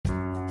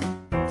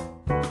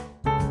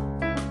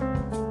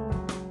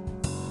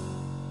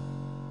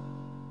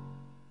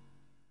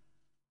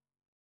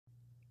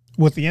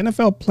with the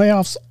NFL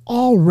playoffs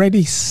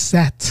already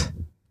set.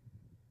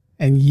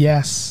 And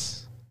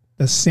yes,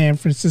 the San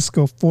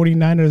Francisco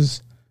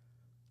 49ers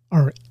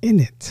are in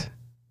it.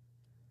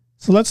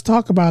 So let's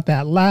talk about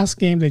that last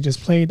game they just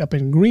played up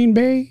in Green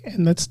Bay,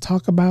 and let's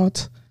talk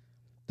about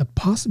the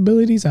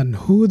possibilities on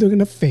who they're going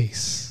to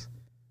face.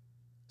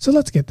 So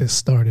let's get this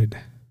started.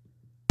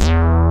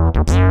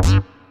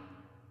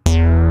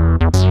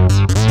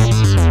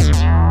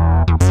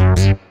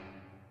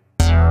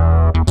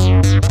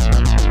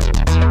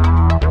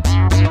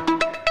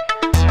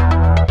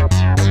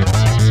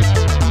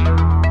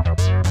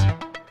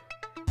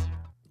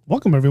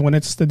 Welcome, everyone.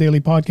 It's the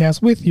Daily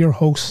Podcast with your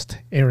host,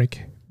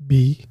 Eric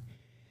B.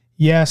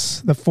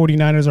 Yes, the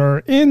 49ers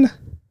are in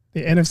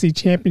the NFC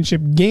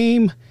Championship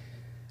game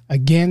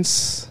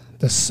against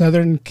the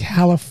Southern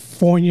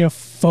California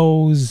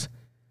foes,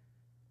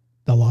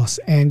 the Los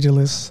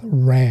Angeles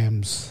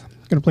Rams.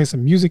 I'm going to play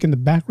some music in the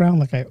background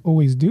like I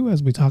always do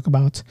as we talk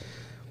about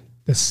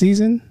the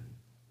season,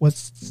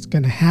 what's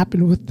going to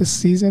happen with the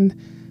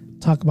season,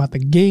 talk about the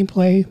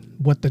gameplay,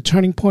 what the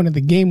turning point of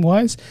the game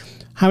was.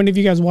 How many of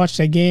you guys watched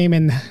that game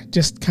and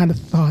just kind of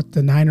thought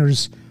the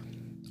Niners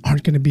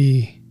aren't going to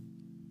be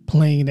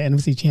playing the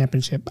NFC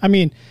Championship? I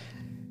mean,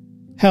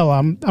 hell,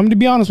 I'm going to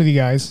be honest with you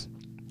guys.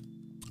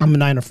 I'm a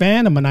Niner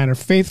fan. I'm a Niner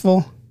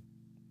faithful.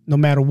 No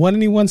matter what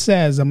anyone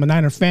says, I'm a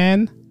Niner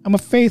fan. I'm a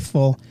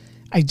faithful.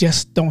 I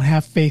just don't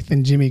have faith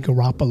in Jimmy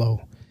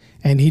Garoppolo.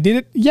 And he did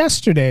it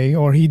yesterday,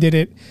 or he did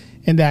it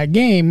in that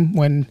game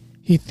when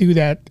he threw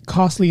that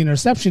costly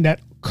interception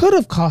that could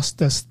have cost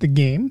us the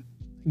game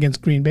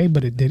against Green Bay,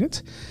 but it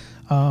didn't.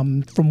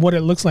 From what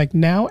it looks like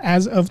now,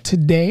 as of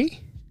today,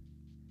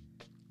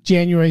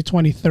 January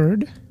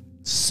 23rd,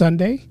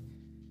 Sunday,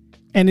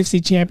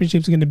 NFC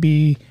Championship is going to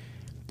be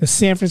the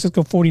San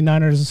Francisco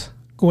 49ers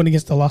going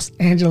against the Los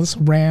Angeles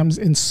Rams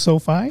in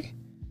SoFi.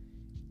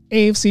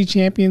 AFC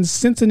champions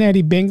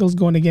Cincinnati Bengals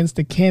going against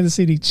the Kansas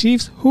City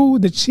Chiefs, who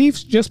the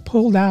Chiefs just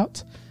pulled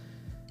out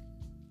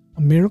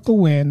a miracle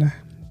win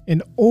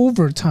in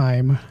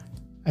overtime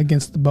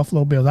against the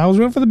Buffalo Bills. I was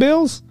rooting for the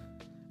Bills.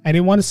 I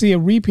didn't want to see a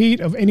repeat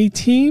of any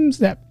teams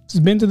that's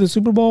been to the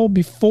Super Bowl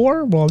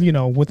before. Well, you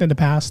know, within the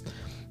past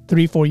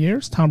 3-4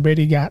 years, Tom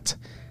Brady got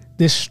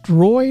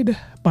destroyed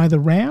by the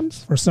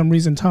Rams. For some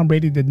reason, Tom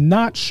Brady did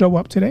not show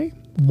up today.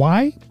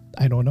 Why?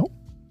 I don't know.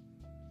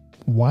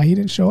 Why he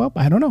didn't show up?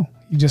 I don't know.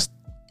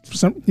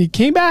 He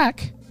came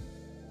back,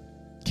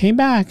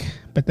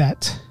 but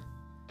that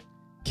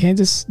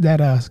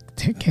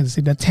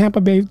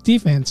Tampa Bay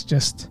defense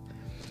just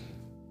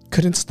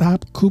couldn't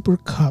stop Cooper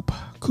Kupp.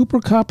 Cooper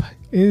Kupp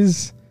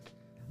is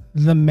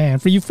the man.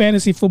 For you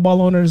fantasy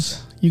football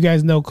owners, you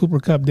guys know Cooper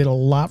Kupp did a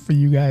lot for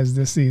you guys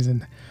this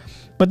season.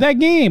 But that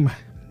game,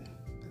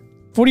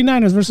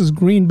 49ers versus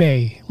Green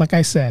Bay, like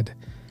I said,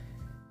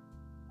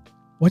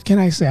 what can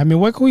I say? I mean,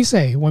 what can we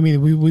say? I mean,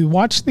 we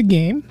watched the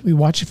game. We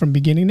watched it from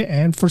beginning to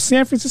end for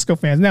San Francisco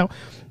fans. Now,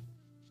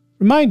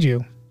 remind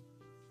you,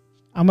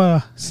 I'm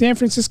a San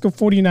Francisco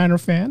 49er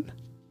fan.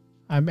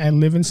 I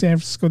live in San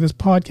Francisco. This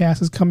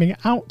podcast is coming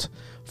out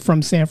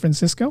from San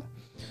Francisco.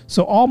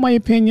 So all my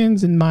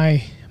opinions and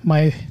my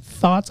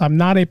thoughts, I'm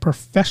not a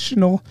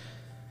professional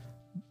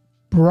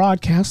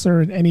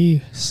broadcaster in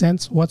any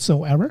sense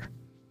whatsoever.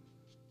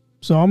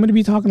 So I'm going to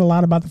be talking a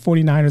lot about the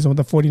 49ers and what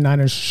the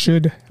 49ers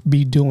should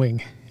be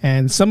doing.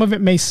 And some of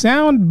it may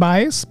sound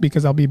biased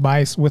because I'll be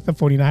biased with the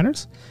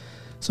 49ers.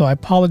 So I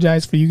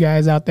apologize for you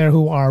guys out there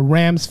who are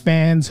Rams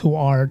fans, who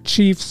are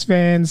Chiefs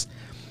fans,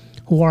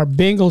 who are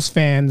Bengals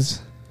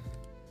fans,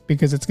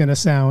 because it's going to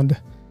sound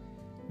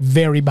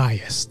very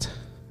biased.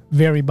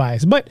 Very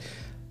biased. But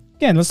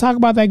again, let's talk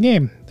about that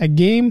game. That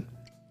game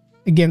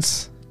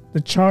against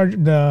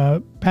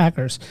the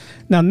Packers.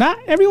 Now, not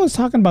everyone's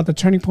talking about the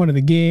turning point of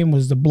the game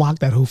was the block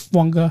that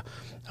Hufanga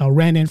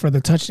ran in for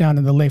the touchdown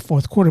in the late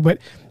fourth quarter. But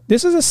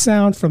this is a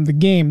sound from the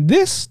game.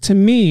 This, to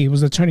me,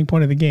 was the turning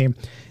point of the game.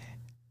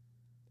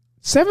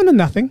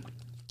 7-0,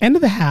 end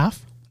of the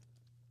half.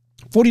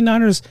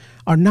 49ers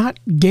are not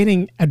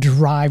getting a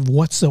drive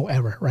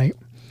whatsoever, right?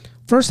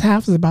 First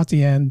half is about to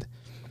end.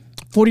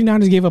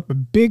 49ers gave up a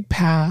big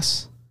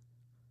pass.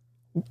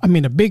 I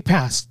mean, a big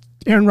pass.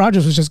 Aaron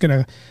Rodgers was just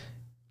going to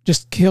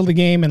kill the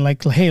game and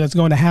like, hey, let's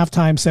go into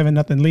halftime,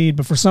 7-0 lead.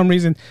 But for some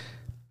reason,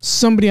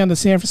 somebody on the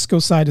San Francisco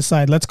side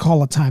decided, let's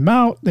call a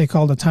timeout. They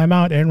called a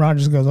timeout. Aaron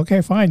Rodgers goes,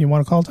 okay, fine. You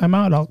want to call a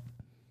timeout?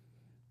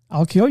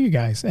 I'll kill you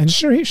guys. And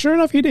sure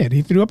enough, he did.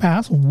 He threw a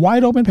pass,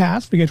 wide open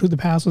pass. Forget who the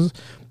pass was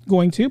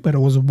going to, but it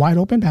was a wide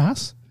open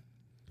pass.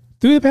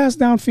 Threw the pass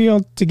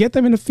downfield to get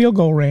them into field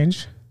goal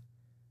range.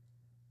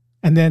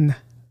 And then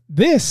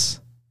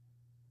this,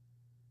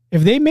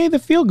 if they made the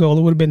field goal,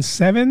 it would have been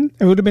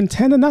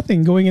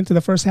 10-0 going into the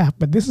first half.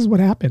 But this is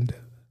what happened.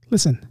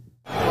 Listen.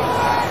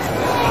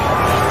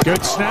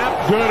 Good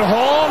snap, good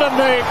hold, and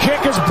the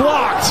kick is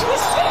blocked.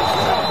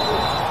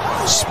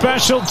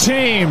 Special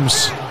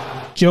teams.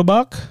 Joe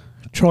Buck,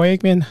 Troy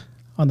Aikman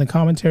on the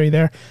commentary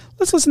there.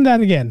 Let's listen to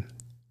that again.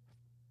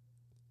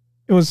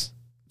 It was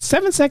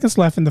 7 seconds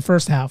left in the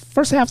first half.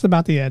 First half's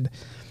about to end.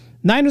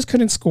 Niners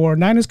couldn't score.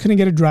 Niners couldn't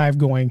get a drive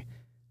going.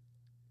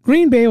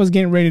 Green Bay was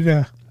getting ready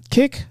to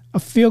kick a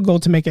field goal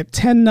to make it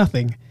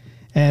 10-0.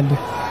 And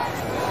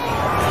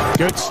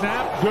good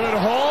snap, good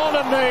hold,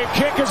 and the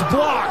kick is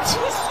blocked.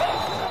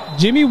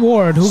 Jimmy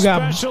Ward, who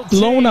got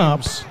blown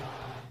up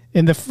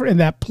in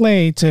that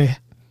play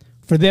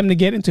for them to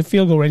get into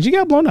field goal range, he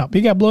got blown up.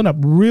 He got blown up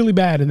really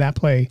bad in that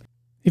play.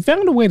 He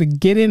found a way to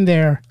get in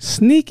there,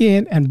 sneak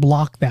in, and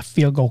block that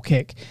field goal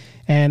kick.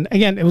 And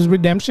again, it was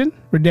redemption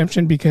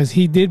because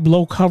he did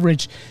blow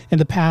coverage in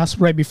the pass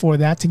right before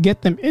that to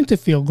get them into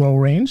field goal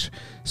range.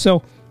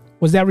 So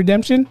was that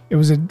redemption? It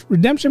was a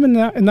redemption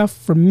enough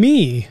for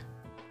me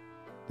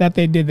that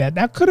they did that.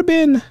 That could have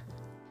been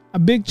a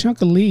big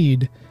chunk of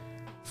lead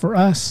for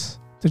us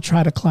to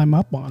try to climb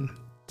up on.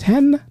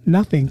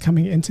 10-0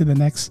 coming into the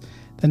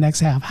next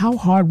half. How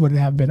hard would it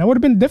have been? It would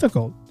have been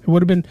difficult. It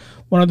would have been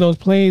one of those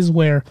plays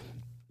where,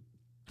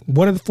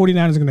 what are the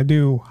 49ers going to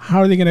do? How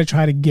are they going to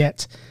try to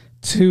get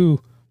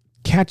to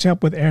catch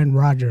up with Aaron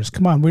Rodgers?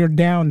 Come on, we're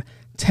down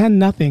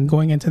 10-0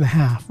 going into the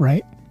half,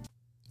 right?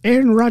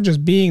 Aaron Rodgers,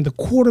 being the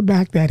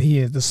quarterback that he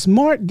is, the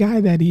smart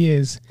guy that he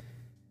is,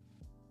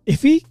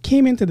 if he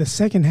came into the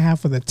second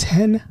half with a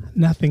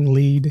 10-0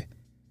 lead,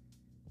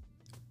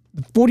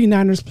 the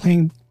 49ers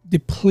playing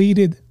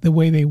depleted the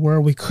way they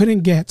were, we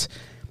couldn't get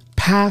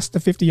past the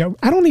 50-yard.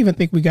 I don't even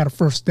think we got a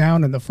first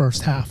down in the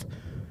first half.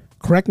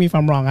 Correct me if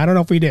I'm wrong. I don't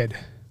know if we did.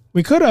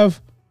 We could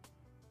have,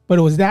 but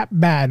it was that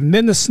bad. And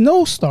then the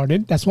snow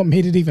started. That's what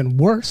made it even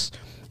worse.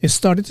 It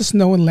started to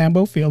snow in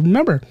Lambeau Field.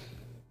 Remember,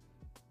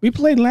 we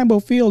played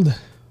Lambeau Field,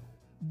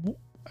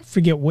 I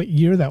forget what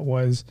year that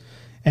was,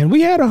 and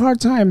we had a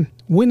hard time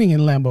winning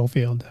in Lambeau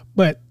Field.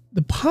 But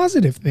the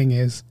positive thing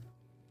is,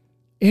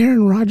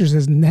 Aaron Rodgers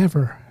has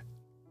never,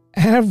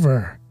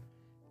 ever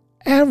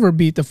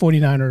beat the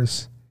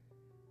 49ers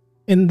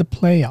in the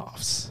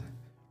playoffs.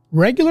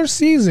 Regular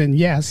season,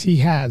 yes, he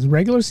has.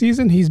 Regular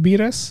season, he's beat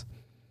us.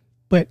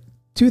 But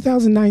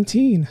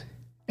 2019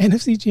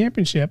 NFC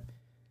Championship,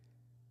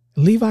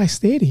 Levi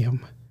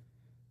Stadium,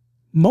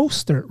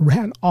 Mostert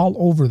ran all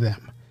over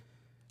them.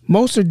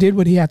 Mostert did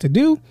what he had to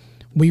do.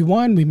 We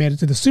won. We made it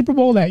to the Super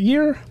Bowl that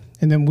year.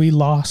 And then we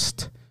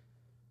lost.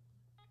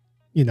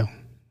 We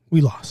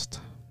lost.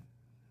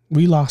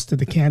 We lost to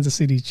the Kansas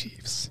City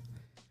Chiefs.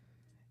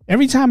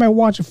 Every time I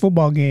watch a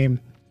football game,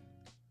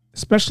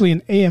 especially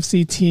an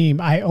AFC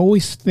team, I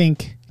always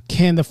think,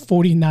 can the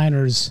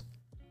 49ers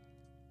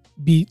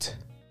beat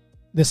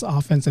this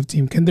offensive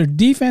team? Can their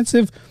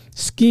defensive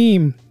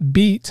scheme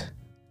beat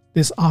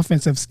this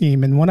offensive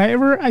scheme? And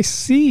whenever I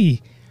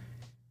see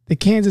the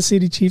Kansas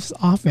City Chiefs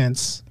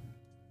offense,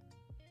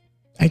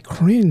 I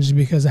cringe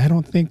because I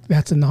don't think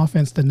that's an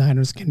offense the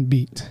Niners can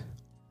beat.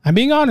 I'm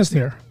being honest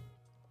here.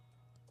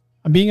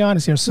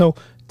 So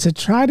to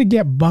try to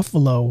get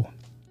Buffalo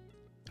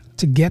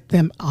to get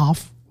them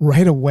off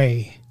right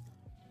away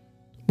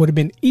would have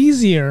been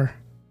easier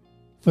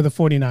for the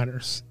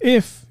 49ers.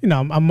 If,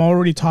 I'm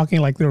already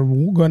talking like they're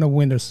going to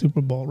win their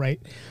Super Bowl,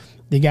 right?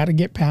 They got to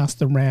get past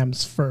the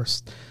Rams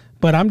first.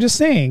 But I'm just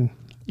saying,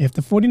 if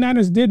the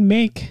 49ers did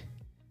make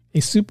a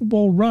Super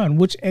Bowl run,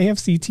 which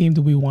AFC team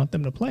do we want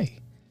them to play?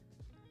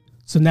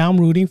 So now I'm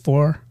rooting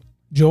for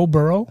Joe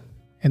Burrow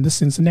and the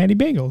Cincinnati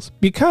Bengals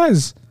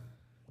because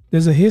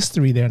there's a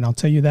history there, and I'll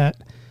tell you that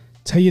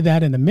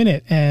in a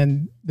minute.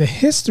 And the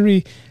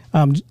history,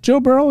 Joe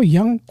Burrow,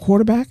 young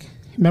quarterback.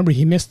 Remember,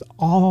 he missed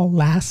all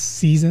last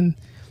season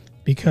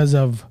because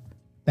of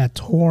that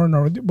torn,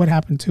 or what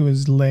happened to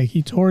his leg.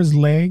 He tore his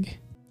leg,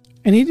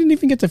 and he didn't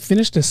even get to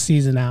finish the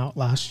season out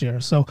last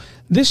year. So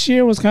this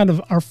year was kind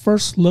of our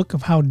first look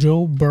of how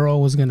Joe Burrow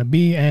was going to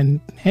be. And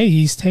hey,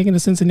 he's taking the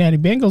Cincinnati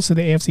Bengals to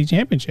the AFC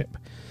Championship.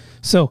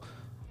 So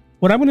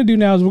what I'm going to do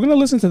now is we're going to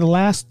listen to the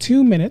last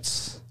 2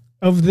 minutes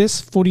of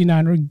this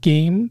 49er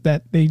game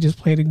that they just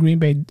played in Green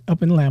Bay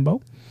up in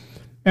Lambeau.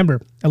 Remember,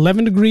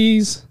 11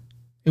 degrees,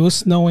 it was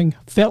snowing,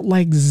 felt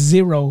like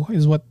 0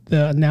 is what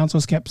the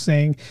announcers kept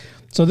saying.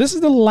 So this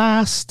is the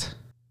last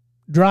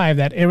drive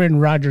that Aaron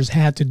Rodgers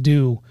had to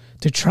do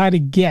to try to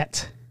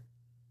get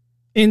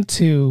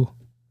into,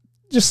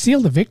 just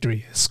seal the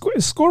victory.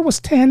 The score was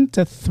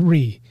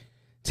 10-3.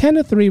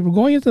 10-3. We're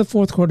going into the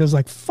fourth quarter. There's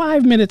like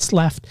 5 minutes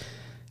left.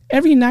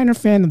 Every Niner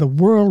fan in the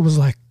world was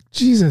like,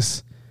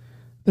 Jesus,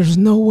 there's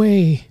no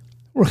way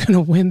we're going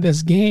to win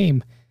this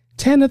game.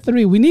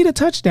 10-3. We need a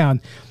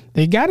touchdown.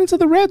 They got into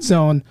the red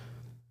zone,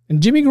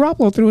 and Jimmy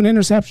Garoppolo threw an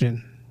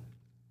interception.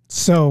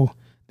 So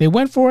they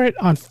went for it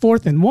on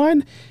 4th and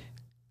 1.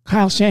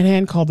 Kyle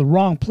Shanahan called the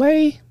wrong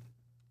play.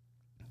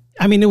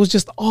 I mean, it was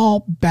just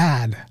all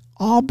bad.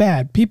 All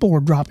bad. People were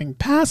dropping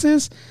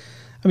passes.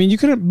 I mean, you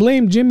couldn't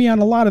blame Jimmy on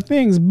a lot of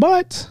things,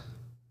 but,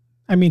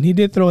 I mean, he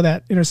did throw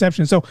that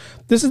interception. So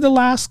this is the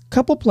last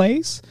couple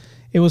plays.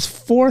 It was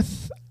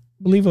 4th, I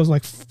believe it was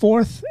like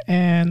 4th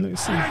and,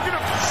 let's see.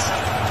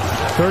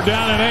 3rd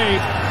down and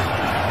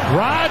 8.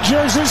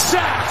 Rodgers is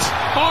sacked.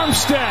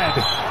 Armstead.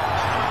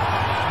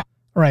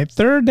 All right,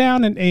 3rd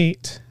down and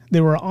 8.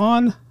 They were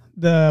on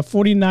the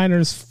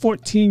 49ers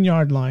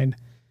 14-yard line,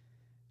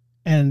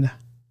 and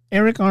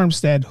Arik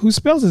Armstead, who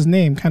spells his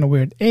name kind of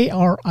weird,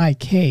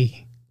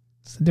 A-R-I-K.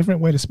 It's a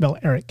different way to spell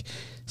Eric.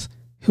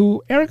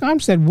 Arik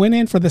Armstead went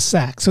in for the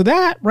sack. So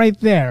that right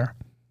there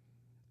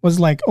was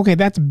like, okay,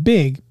 that's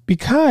big,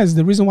 because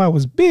the reason why it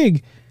was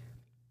big,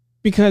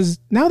 because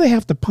now they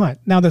have to punt.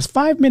 Now there's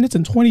 5 minutes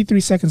and 23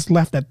 seconds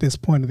left at this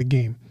point of the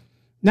game.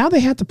 Now they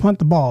had to punt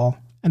the ball,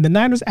 and the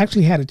Niners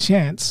actually had a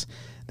chance.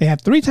 They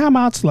had 3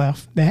 timeouts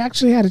left. They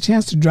actually had a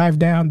chance to drive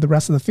down the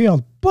rest of the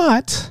field,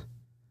 but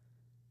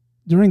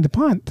during the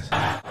punt.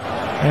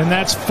 And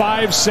that's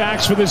 5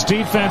 sacks for this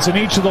defense in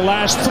each of the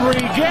last 3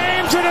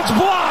 games, and it's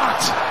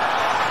blocked!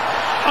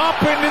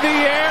 Up into the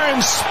air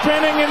and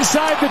spinning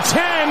inside the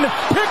 10.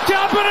 Picked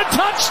up and a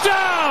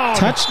touchdown!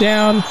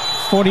 Touchdown,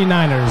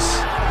 49ers.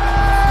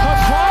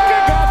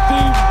 Hufanga got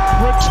the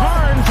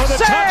return for the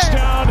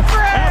touchdown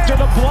after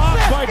the block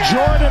by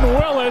Jordan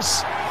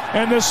Willis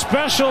and the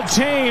special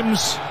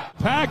teams.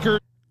 Packers.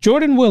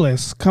 Jordan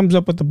Willis comes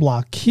up with the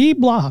block. Key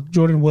block,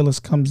 Jordan Willis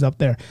comes up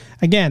there.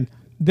 Again,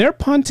 they're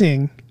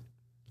punting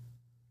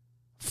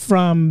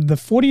from the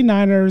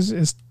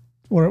 49ers.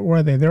 Where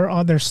are they?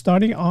 They're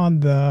starting on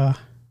the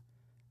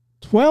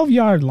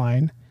 12-yard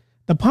line.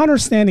 The punter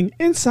standing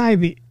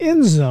inside the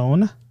end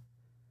zone.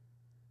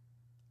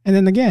 And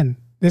then again,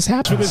 this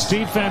happens. For this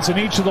defense in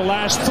each of the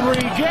last 3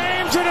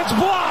 games, and it's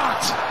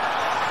blocked!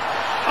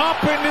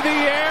 Up into the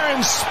air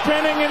and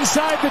spinning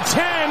inside the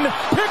 10.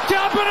 Picked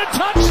up and a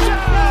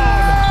touchdown!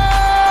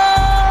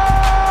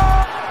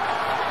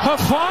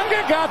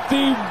 Hufanga got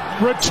the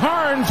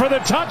return for the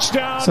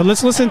touchdown. So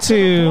let's listen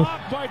to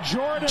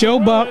Joe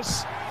Buck.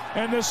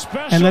 And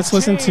let's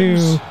listen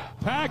to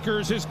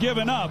Packers has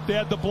given up. They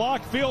had the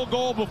block field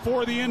goal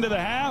before the end of the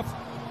half,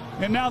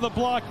 and now the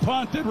block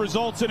punt that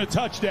results in a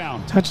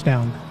touchdown.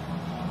 Touchdown.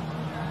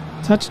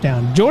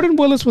 Jordan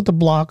Willis with the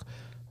block.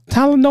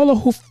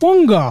 Talanoa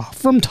Hufanga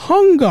from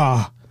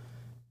Tonga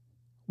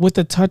with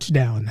the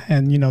touchdown.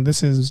 And,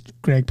 this is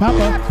Greg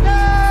Papa.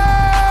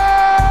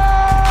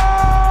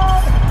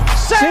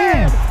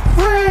 San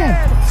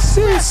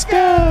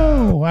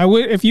Francisco!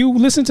 If you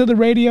listen to the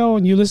radio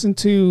and you listen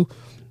to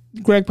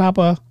Greg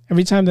Papa,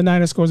 every time the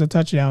Niners scores a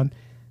touchdown,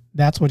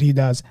 that's what he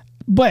does.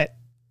 But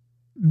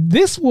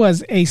this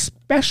was a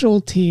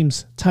special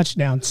teams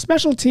touchdown.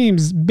 Special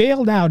teams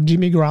bailed out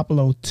Jimmy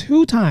Garoppolo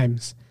 2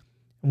 times.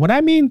 What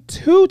I mean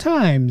 2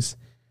 times,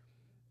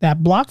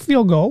 that blocked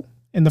field goal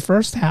in the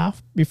first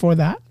half before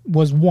that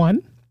was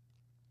 1.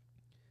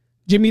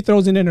 Jimmy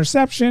throws an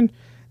interception.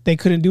 They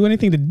couldn't do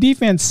anything. The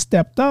defense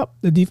stepped up.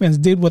 The defense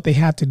did what they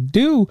had to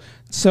do.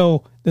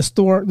 So the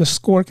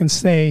score can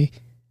stay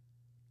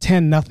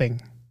 10-0.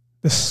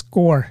 The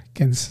score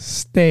can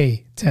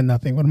stay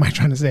 10-0. What am I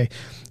trying to say?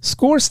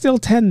 Score still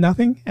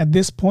 10-0 at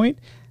this point.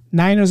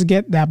 Niners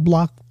get that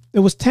block. It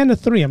was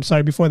 10-3, I'm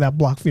sorry, before that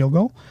block field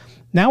goal.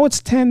 Now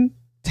it's 10-10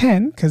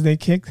 because they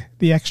kicked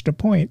the extra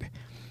point.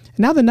 And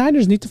now the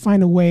Niners need to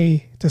find a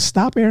way to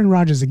stop Aaron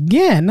Rodgers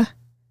again,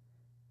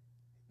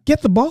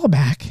 get the ball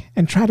back,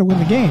 and try to win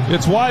the game.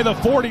 It's why the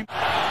 40.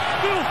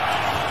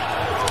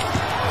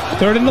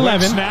 3rd and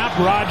 11. Snap.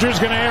 Rodgers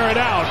going to air it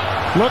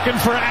out. Looking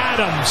for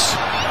Adams.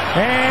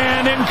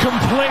 And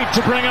incomplete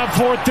to bring up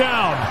 4th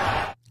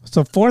down.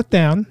 So 4th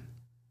down.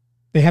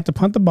 They have to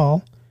punt the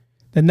ball.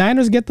 The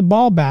Niners get the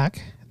ball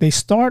back. They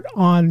start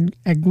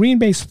at Green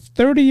Bay's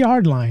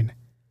 30-yard line.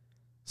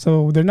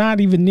 So they're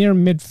not even near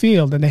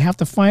midfield, and they have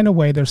to find a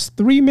way. There's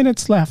 3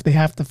 minutes left. They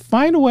have to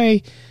find a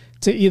way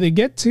to either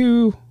get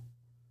to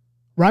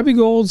Robbie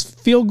Gould's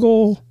field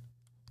goal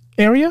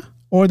area,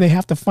 or they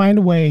have to find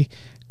a way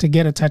to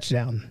get a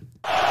touchdown.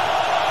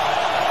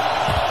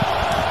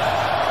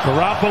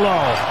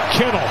 Garoppolo,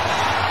 Kittle.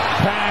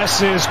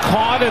 Pass is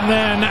caught and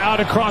then out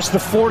across the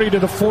 40 to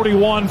the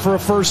 41 for a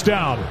 1st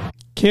down.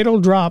 Kittle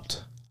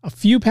dropped a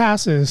few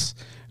passes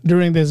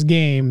during this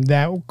game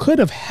that could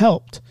have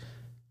helped,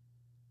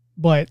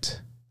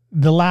 but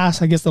the last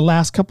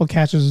couple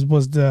catches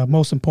was the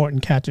most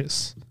important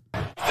catches.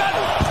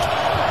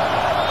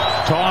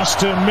 Toss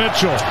to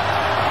Mitchell.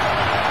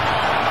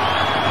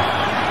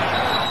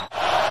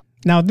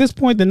 Now, at this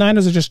point, the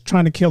Niners are just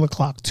trying to kill the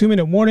clock.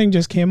 2-minute warning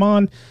just came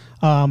on.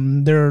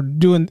 They're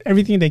doing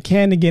everything they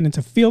can to get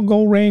into field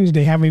goal range.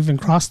 They haven't even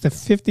crossed the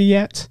 50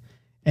 yet.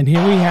 And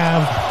here we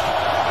have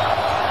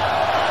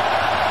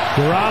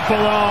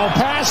Garoppolo.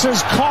 Pass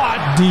is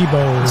caught.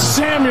 Deebo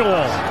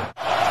Samuel.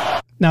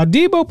 Now,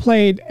 Deebo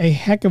played a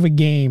heck of a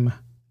game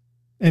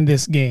in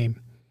this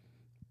game.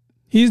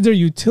 He's their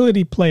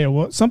utility player.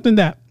 Well, something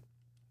that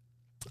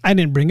I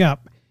didn't bring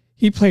up.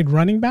 He played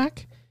running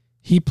back.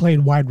 He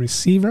played wide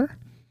receiver.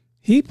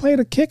 He played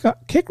a kick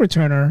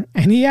returner,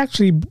 and he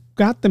actually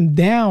got them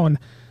down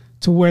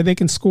to where they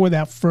can score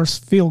that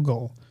first field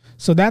goal.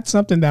 So that's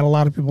something that a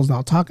lot of people's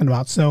not talking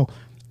about. So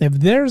if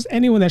there's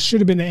anyone that should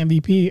have been the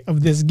MVP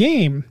of this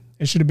game,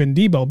 it should have been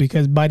Deebo,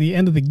 because by the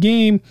end of the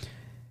game,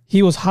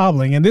 he was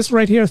hobbling. And this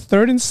right here,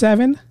 3rd and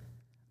 7,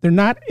 they're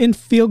not in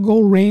field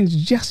goal range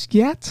just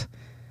yet.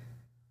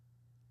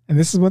 And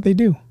this is what they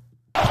do.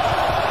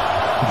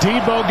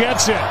 Debo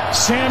gets it.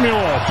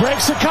 Samuel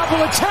breaks a couple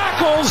of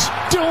tackles,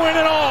 doing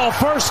it all.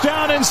 First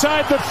down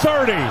inside the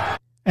 30.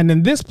 And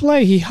in this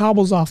play, he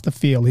hobbles off the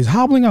field. He's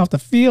hobbling off the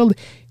field.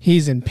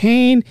 He's in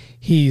pain.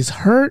 He's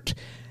hurt.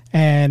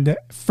 And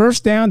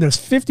first down, there's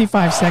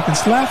 55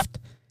 seconds left.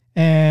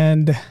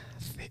 And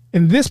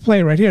in this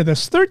play right here,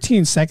 there's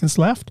 13 seconds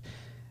left.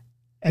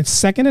 It's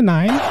 2nd and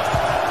 9.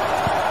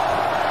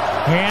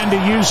 And to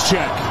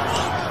Juszczyk.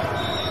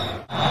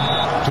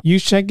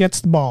 Juszczyk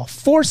gets the ball.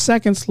 4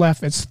 seconds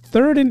left. It's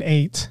 3rd and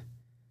 8.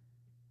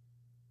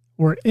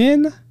 We're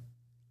in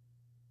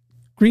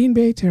Green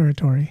Bay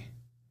territory.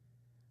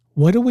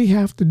 What do we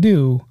have to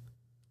do?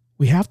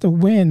 We have to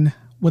win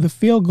with a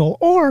field goal,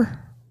 or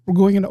we're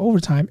going into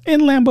overtime in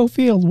Lambeau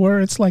Field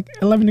where it's like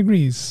 11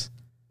 degrees.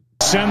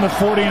 Send the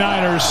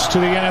 49ers to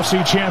the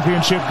NFC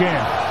Championship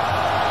game.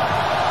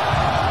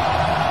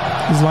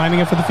 He's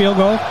lining up for the field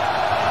goal.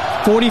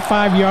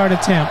 45-yard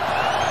attempt.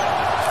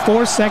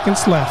 4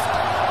 seconds left.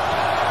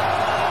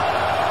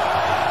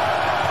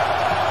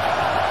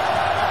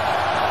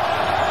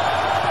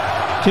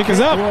 Kick is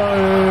up.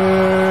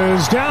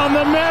 Was down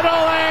the middle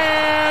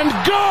and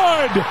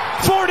good.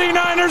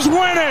 49ers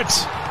win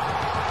it.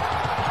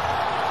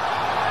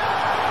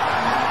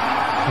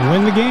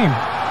 Win the game.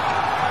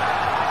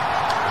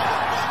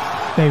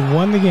 They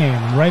won the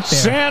game right there.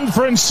 San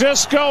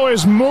Francisco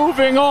is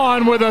moving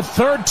on with a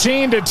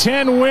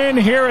 13-10 win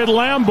here at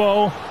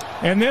Lambeau.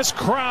 And this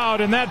crowd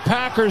and that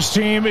Packers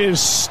team is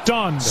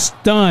stunned.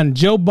 Stunned.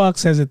 Joe Buck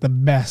says it the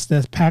best.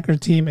 This Packer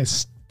team is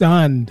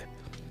stunned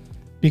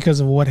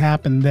because of what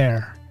happened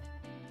there.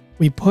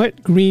 We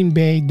put Green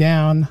Bay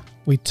down.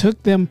 We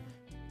took them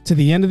to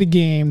the end of the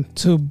game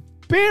to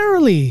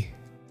barely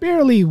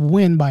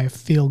win by a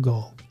field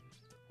goal.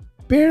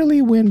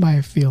 Barely win by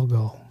a field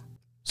goal.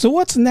 So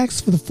what's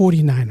next for the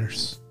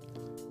 49ers?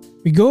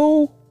 We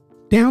go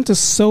down to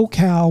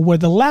SoCal, where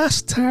the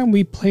last time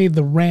we played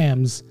the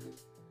Rams,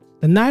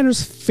 the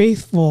Niners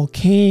faithful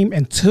came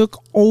and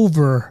took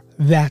over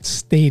that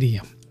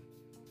stadium.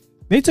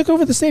 They took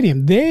over the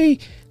stadium. They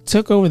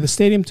took over the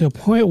stadium to a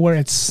point where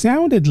it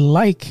sounded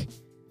like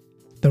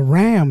the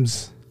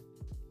Rams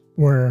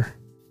were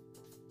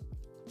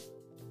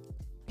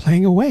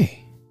playing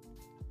away.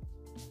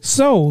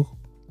 So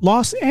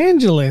Los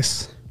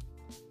Angeles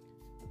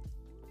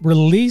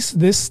released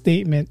this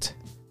statement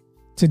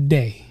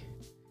today.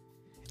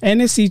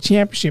 NFC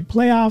Championship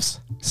playoffs,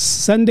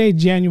 Sunday,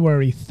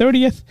 January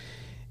 30th.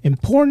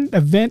 Important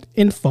event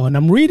info. And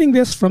I'm reading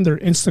this from their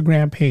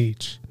Instagram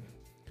page.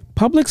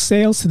 Public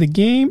sales to the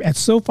game at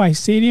SoFi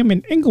Stadium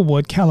in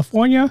Inglewood,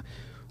 California,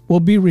 will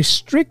be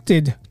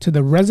restricted to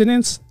the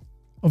residents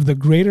of the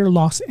greater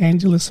Los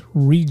Angeles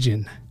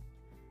region.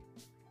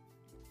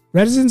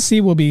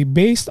 Residency will be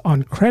based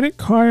on credit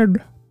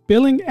card,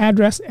 billing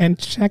address, and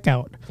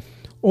checkout.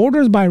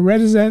 Orders by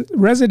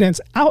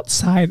residents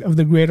outside of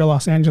the greater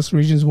Los Angeles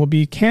regions will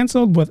be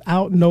canceled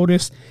without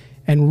notice,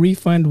 and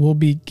refund will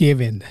be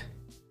given.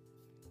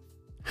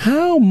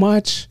 How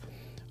much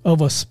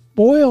of a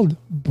spoiled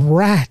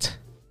brat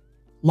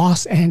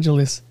Los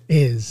Angeles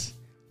is.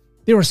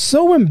 They were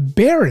so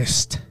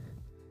embarrassed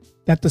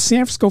that the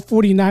San Francisco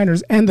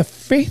 49ers and the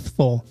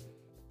faithful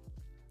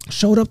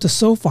showed up to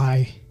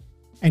SoFi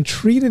and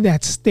treated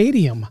that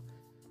stadium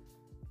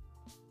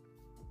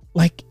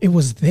like it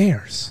was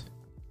theirs.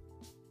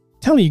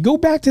 Telling you, go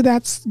back to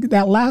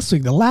that last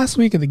week. The last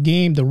week of the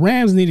game, the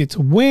Rams needed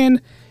to win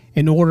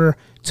in order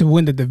to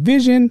win the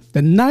division.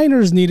 The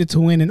Niners needed to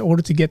win in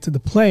order to get to the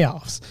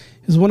playoffs.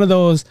 It's one of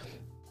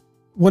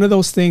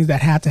those things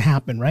that had to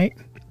happen, right?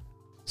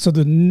 So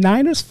the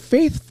Niners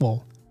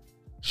faithful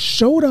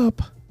showed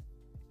up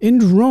in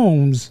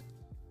drones,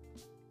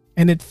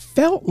 and it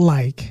felt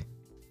like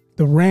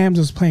the Rams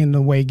was playing the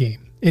away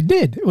game. It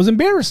did. It was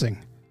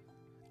embarrassing.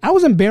 I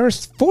was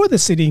embarrassed for the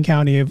city and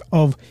county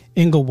of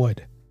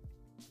Inglewood.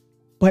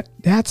 But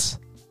that's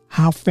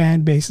how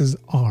fan bases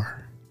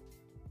are.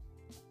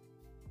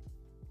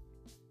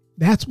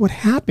 That's what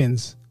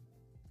happens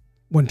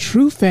when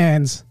true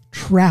fans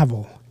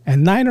travel.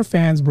 And Niner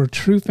fans were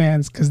true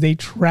fans because they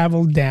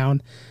traveled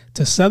down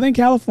to Southern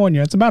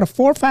California. It's about a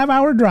 4 or 5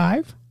 hour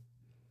drive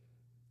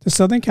to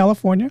Southern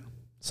California.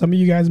 Some of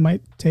you guys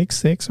might take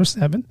 6 or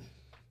 7.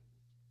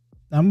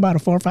 I'm about a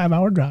 4 or 5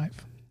 hour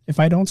drive.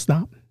 If I don't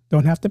stop,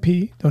 don't have to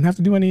pee, don't have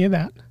to do any of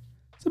that.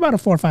 It's about a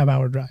 4 or 5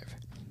 hour drive.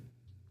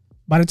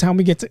 By the time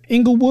we get to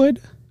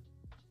Inglewood,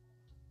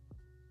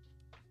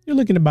 you're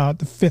looking about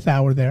the 5th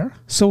hour there.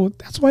 So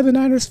that's why the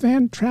Niners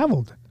fan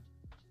traveled.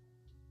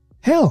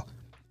 Hell,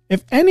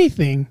 if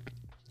anything,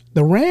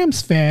 the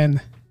Rams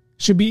fan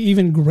should be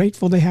even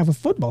grateful they have a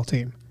football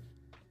team.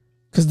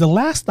 Because the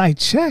last I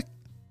checked,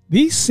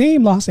 these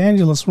same Los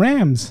Angeles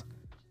Rams,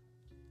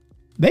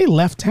 they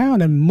left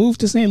town and moved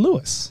to St.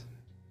 Louis.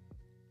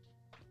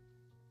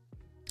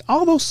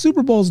 All those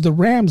Super Bowls the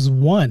Rams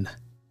won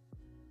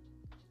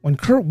when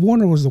Kurt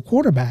Warner was the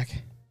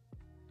quarterback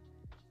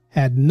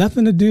had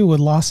nothing to do with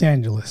Los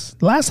Angeles.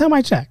 The last time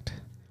I checked,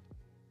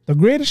 the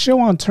greatest show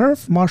on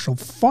turf, Marshall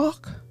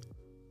Faulk,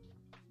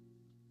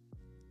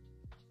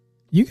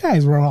 you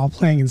guys were all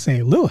playing in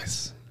St.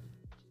 Louis.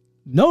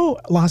 No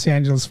Los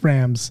Angeles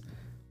Rams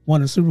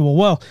won a Super Bowl.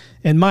 Well,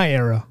 in my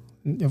era,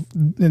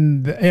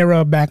 in the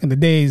era back in the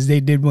days, they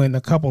did win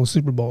a couple of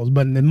Super Bowls.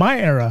 But in my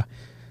era,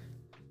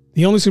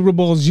 the only Super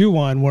Bowls you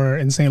won were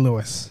in St.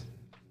 Louis.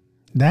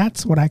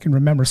 That's what I can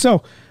remember.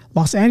 So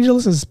Los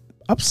Angeles is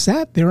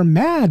upset. They were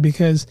mad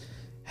because,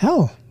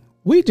 hell,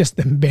 we just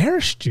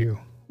embarrassed you.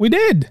 We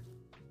did.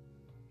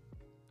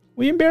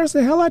 We embarrassed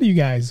the hell out of you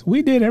guys.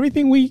 We did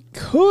everything we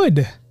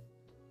could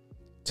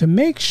to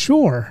make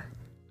sure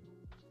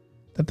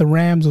that the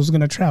Rams was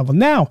going to travel.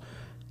 Now,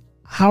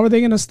 how are they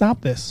going to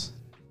stop this?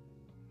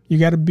 You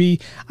got to be,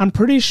 I'm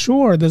pretty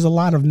sure there's a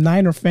lot of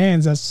Niner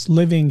fans that's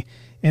living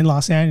in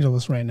Los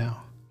Angeles right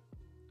now.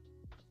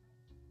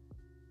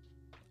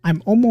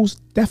 I'm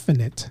almost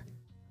definite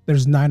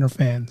there's Niner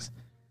fans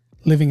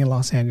living in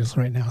Los Angeles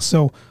right now.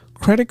 So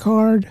credit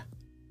card,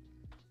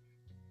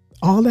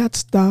 all that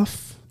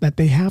stuff that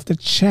they have to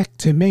check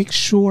to make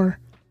sure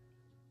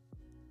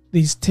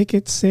these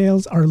ticket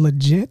sales are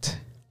legit.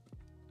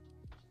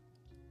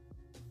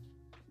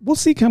 We'll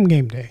see come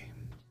game day.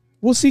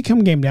 We'll see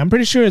come game day. I'm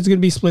pretty sure it's going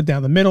to be split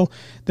down the middle.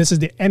 This is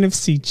the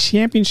NFC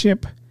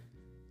Championship.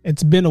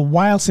 It's been a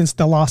while since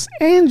the Los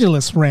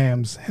Angeles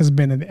Rams has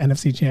been in the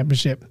NFC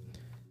Championship.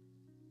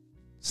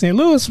 St.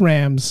 Louis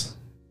Rams,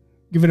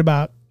 give it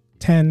about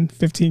 10,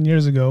 15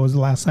 years ago was the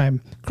last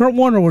time. Kurt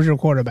Warner was your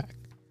quarterback.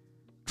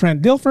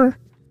 Trent Dilfer,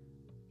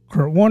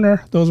 Kurt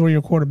Warner, those were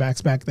your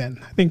quarterbacks back then.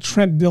 I think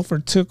Trent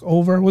Dilfer took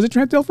over. Was it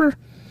Trent Dilfer?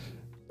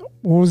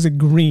 Or was it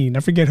Green? I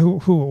forget who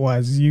it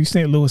was. You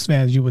St. Louis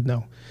fans, you would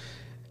know.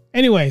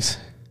 Anyways,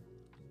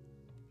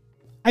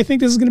 I think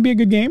this is going to be a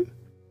good game.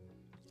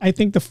 I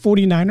think the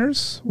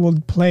 49ers will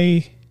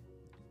play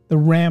the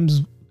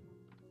Rams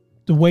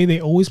the way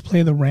they always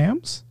play the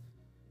Rams.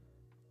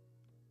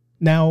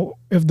 Now,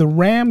 if the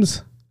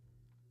Rams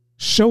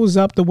shows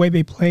up the way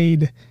they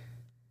played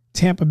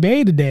Tampa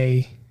Bay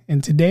today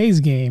in today's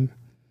game,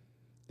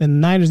 then the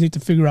Niners need to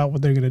figure out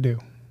what they're going to do.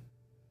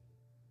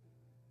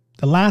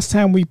 The last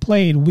time we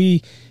played,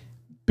 we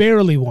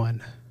barely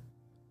won.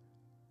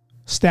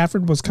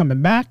 Stafford was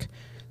coming back.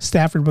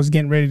 Stafford was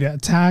getting ready to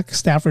attack.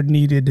 Stafford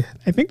needed,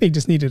 I think they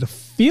just needed a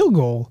field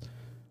goal.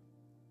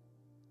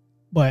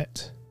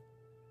 But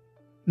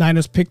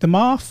Niners picked them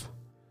off.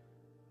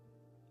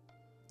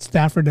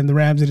 Stafford and the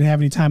Rams didn't have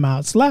any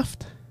timeouts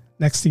left.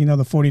 Next thing you know,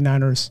 the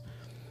 49ers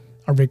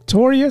are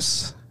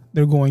victorious.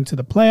 They're going to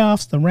the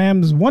playoffs. The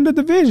Rams won the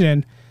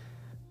division,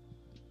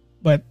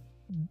 but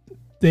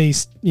they,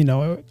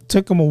 it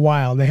took them a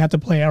while. They had to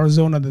play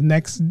Arizona the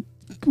next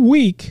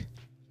week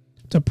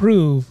to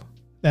prove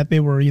that they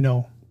were,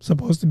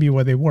 supposed to be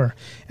where they were.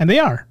 And they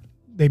are.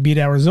 They beat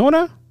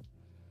Arizona.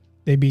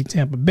 They beat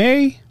Tampa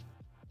Bay.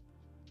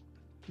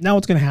 Now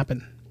what's going to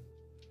happen?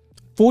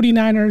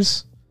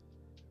 49ers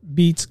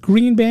beats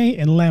Green Bay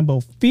in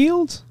Lambeau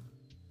Field.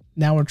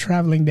 Now we're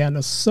traveling down to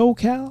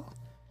SoCal.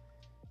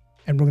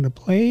 And we're going to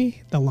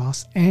play the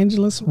Los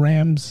Angeles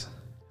Rams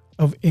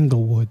of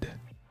Inglewood.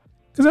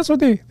 Because that's what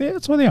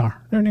they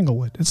are. They're in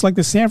Inglewood. It's like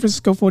the San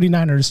Francisco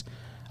 49ers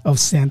of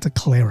Santa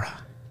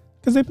Clara.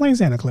 Because they play in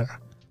Santa Clara.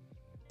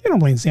 They don't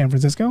play in San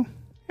Francisco.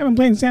 They haven't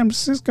played in San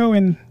Francisco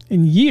in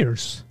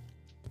years.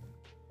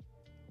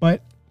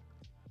 But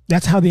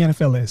that's how the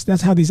NFL is.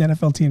 That's how these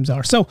NFL teams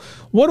are. So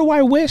what do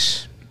I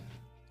wish?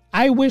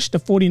 I wish the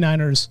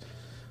 49ers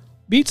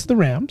beats the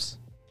Rams.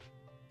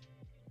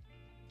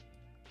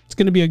 It's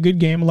going to be a good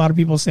game. A lot of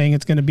people saying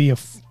it's going to be a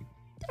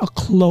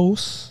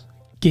close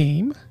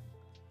game.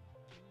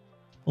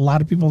 A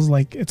lot of people's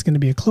like, it's going to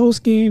be a close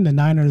game. The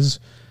Niners,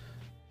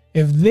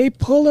 if they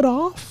pull it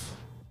off,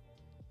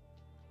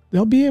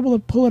 they'll be able to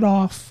pull it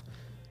off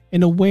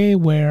in a way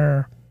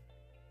where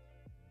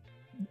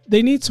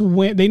they need to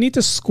win. They need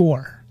to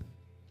score.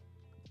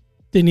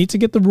 They need to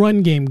get the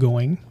run game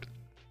going.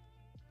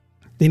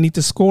 They need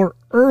to score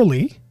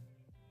early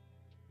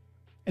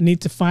and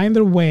need to find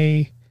their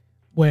way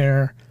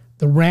where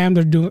the Rams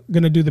are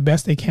going to do the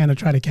best they can to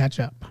try to catch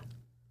up.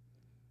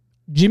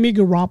 Jimmy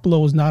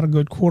Garoppolo is not a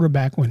good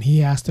quarterback when he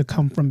has to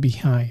come from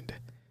behind.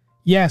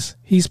 Yes,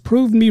 he's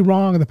proved me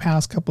wrong in the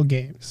past couple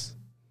games.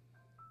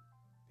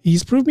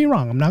 He's proved me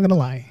wrong. I'm not going to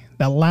lie.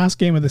 That last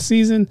game of the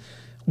season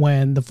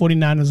when the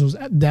 49ers was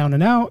down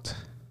and out,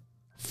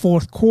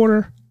 fourth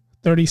quarter,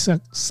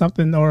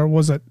 30-something, or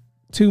was it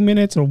 2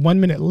 minutes or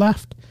 1 minute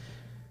left?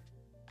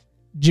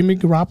 Jimmy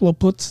Garoppolo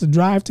puts the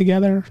drive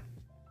together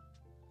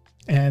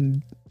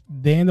and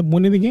they end up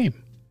winning the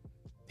game.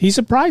 He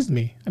surprised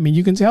me. I mean,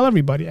 you can tell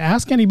everybody.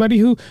 Ask anybody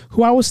who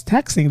I was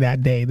texting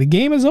that day. The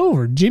game is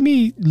over.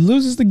 Jimmy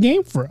loses the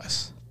game for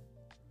us.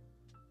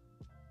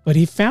 But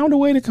he found a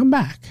way to come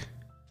back.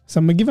 So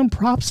I'm going to give him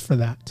props for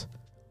that.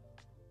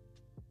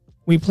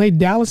 We played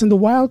Dallas in the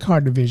wild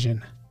card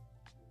division.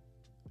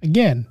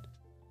 Again,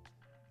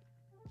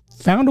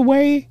 found a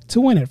way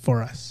to win it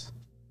for us.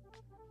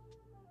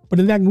 But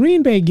in that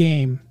Green Bay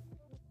game,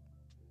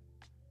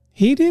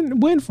 he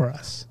didn't win for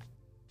us.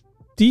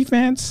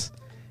 Defense,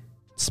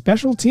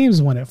 special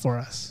teams won it for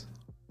us.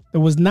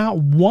 There was not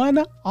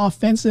one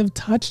offensive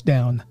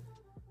touchdown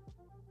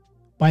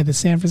by the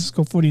San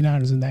Francisco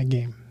 49ers in that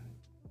game.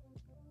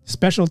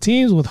 Special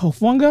teams with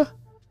Hufanga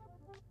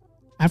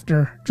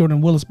after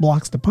Jordan Willis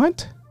blocks the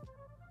punt.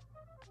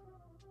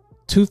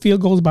 2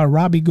 field goals by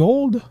Robbie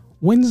Gould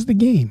wins the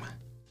game.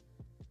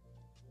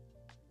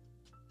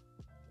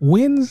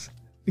 Wins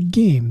the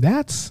game.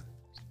 That's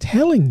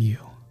telling you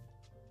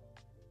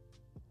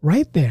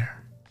right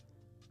there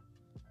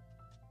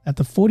that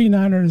the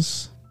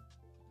 49ers,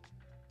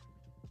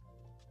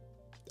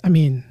 I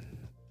mean,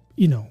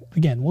 you know,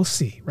 again, we'll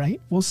see,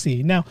 right? We'll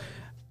see. Now,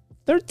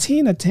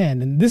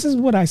 13-10, and this is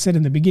what I said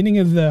in the beginning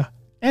of the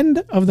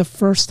end of the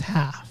first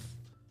half.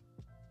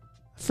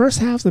 First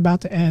half's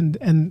about to end,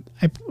 and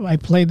I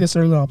played this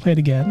earlier. I'll play it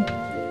again.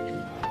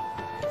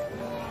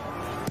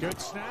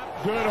 Good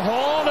snap, good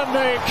hold, and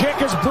the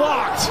kick is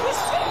blocked.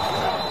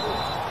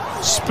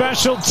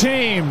 Special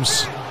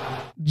teams.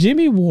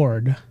 Jimmy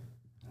Ward.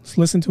 Let's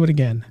listen to it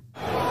again.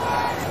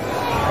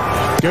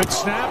 Good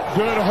snap,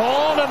 good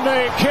hold, and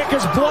the kick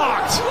is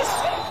blocked.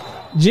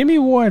 Jimmy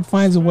Ward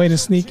finds a way to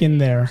sneak in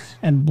there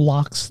and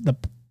blocks the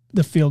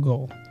field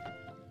goal.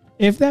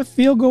 If that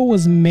field goal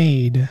was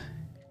made, it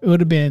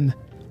would have been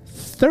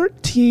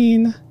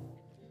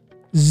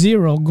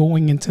 13-0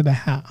 going into the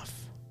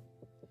half.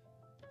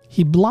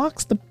 He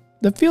blocks the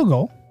field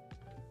goal.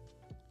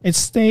 It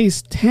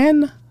stays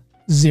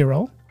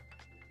 10-0.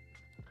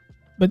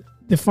 But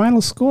the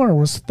final score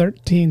was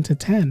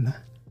 13-10.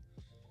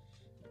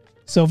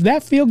 So if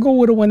that field goal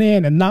would have went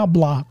in and not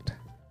blocked,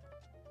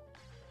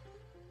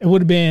 it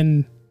would have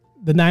been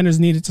the Niners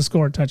needed to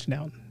score a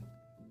touchdown.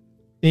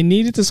 They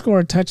needed to score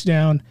a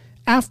touchdown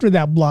after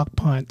that block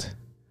punt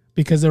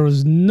because there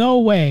was no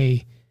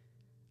way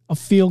a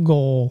field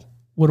goal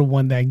would have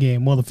won that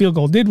game. Well, the field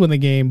goal did win the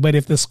game, but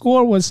if the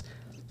score was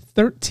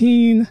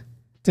 13-10,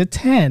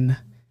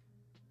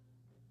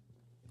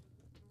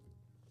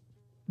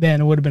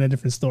 then it would have been a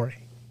different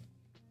story.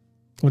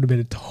 It would have been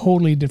a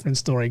totally different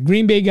story.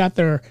 Green Bay got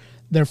their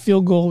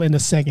field goal in the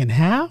second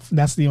half.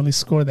 That's the only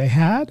score they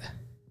had.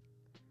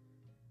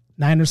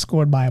 Niners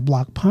scored by a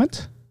block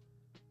punt.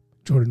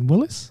 Jordan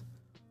Willis.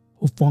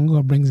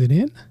 Hufanga brings it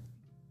in.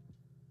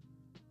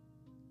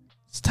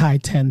 It's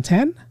tied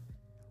 10-10.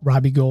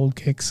 Robbie Gould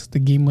kicks the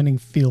game-winning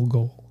field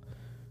goal.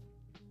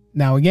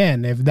 Now,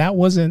 again, if that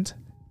wasn't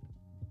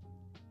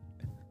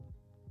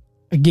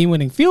a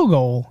game-winning field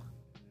goal,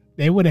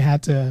 they would have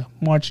had to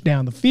march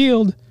down the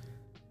field,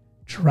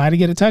 try to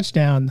get a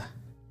touchdown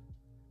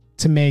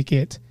to make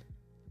it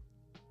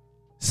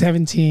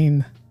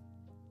 17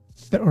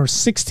 or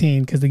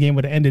 16, because the game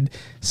would have ended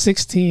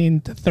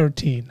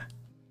 16-13.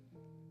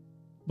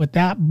 But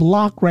that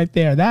block right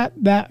there,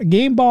 that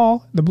game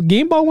ball, the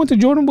game ball went to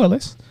Jordan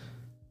Willis.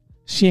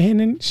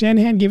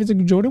 Shanahan gave it to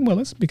Jordan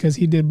Willis because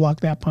he did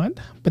block that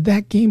punt. But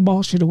that game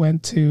ball should have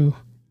went to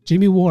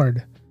Jimmy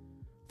Ward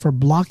for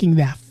blocking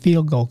that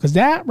field goal, because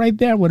that right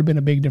there would have been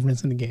a big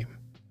difference in the game.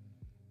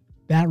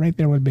 That right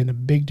there would have been a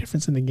big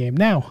difference in the game.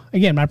 Now,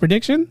 again, my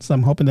prediction, so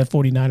I'm hoping that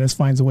 49ers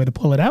finds a way to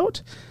pull it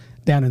out.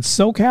 Down in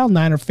SoCal,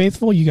 Niner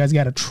faithful, you guys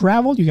got to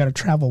travel. You got to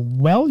travel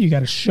well. You got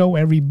to show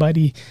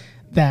everybody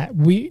that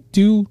we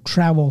do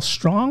travel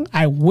strong.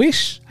 I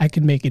wish I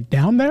could make it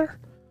down there,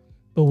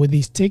 but with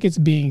these tickets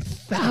being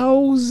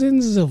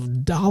thousands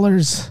of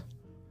dollars,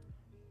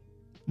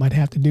 might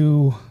have to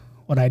do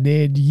what I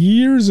did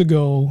years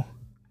ago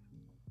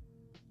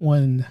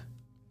when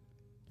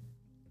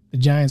the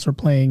Giants were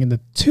playing in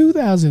the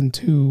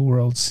 2002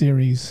 World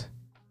Series.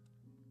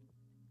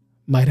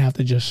 Might have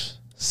to just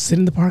sit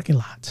in the parking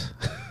lot.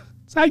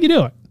 That's how you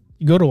do it.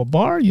 You go to a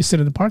bar, you sit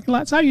in the parking lot.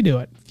 That's how you do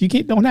it. If you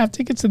don't have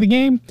tickets to the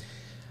game,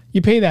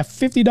 you pay that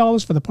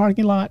 $50 for the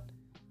parking lot.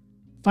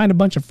 Find a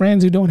bunch of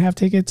friends who don't have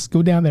tickets.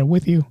 Go down there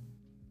with you.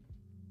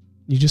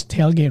 You just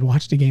tailgate and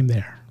watch the game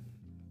there.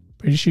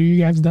 Pretty sure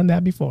you guys have done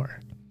that before.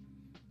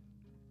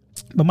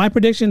 But my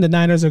prediction, the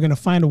Niners are going to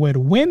find a way to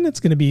win. It's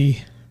going to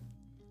be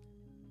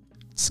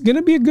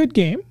a good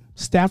game.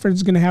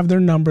 Stafford's going to have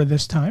their number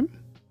this time.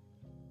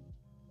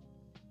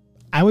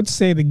 I would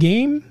say the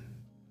game,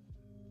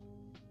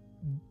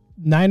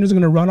 Niners are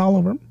going to run all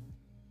over them.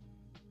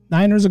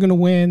 Niners are going to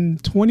win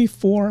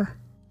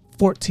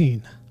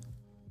 24-14.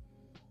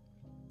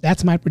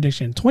 That's my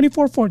prediction.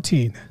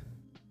 24-14.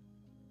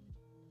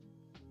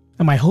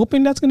 Am I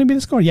hoping that's going to be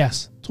the score?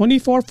 Yes.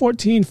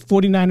 24-14,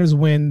 49ers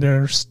win.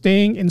 They're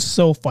staying in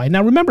SoFi.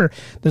 Now remember,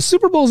 the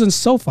Super Bowl's in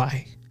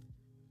SoFi.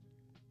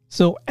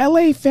 So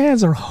LA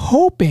fans are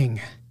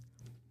hoping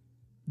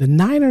the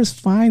Niners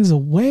finds a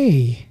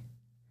way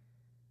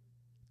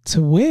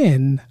to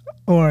win,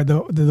 or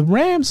the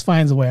Rams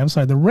finds a way. I'm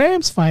sorry, the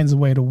Rams finds a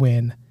way to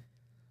win.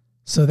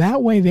 So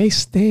that way they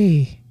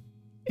stay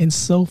in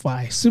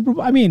SoFi. Super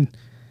Bowl. I mean,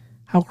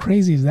 how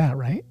crazy is that,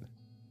 right?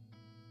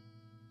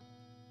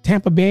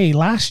 Tampa Bay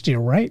last year,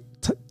 right?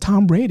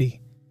 Tom Brady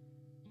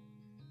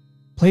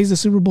plays the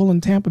Super Bowl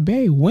in Tampa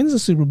Bay, wins the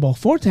Super Bowl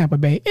for Tampa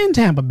Bay in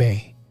Tampa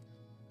Bay.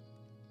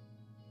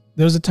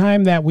 There was a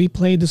time that we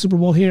played the Super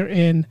Bowl here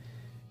in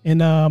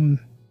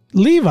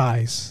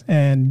Levi's,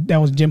 and that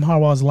was Jim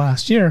Harbaugh's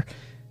last year,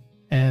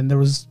 and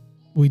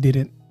we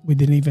didn't We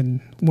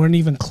weren't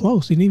even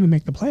close. We didn't even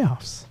make the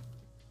playoffs.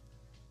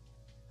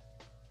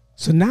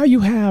 So now you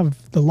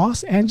have the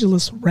Los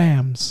Angeles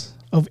Rams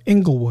of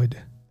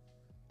Inglewood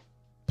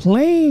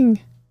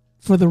playing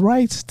for the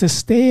rights to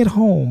stay at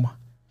home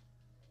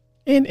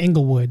in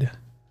Inglewood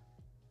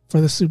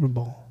for the Super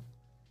Bowl.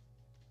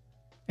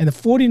 And the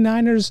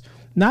 49ers,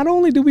 not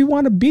only do we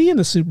want to be in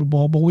the Super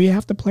Bowl, but we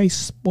have to play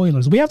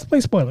spoilers. We have to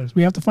play spoilers.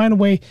 We have to find a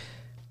way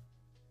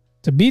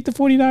to beat the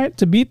 49ers,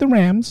 to beat the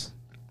Rams,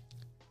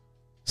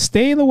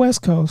 stay in the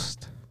West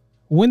Coast,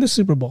 win the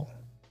Super Bowl.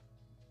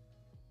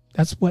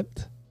 That's what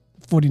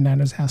the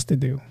 49ers has to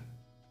do.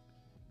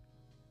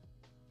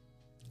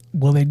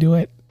 Will they do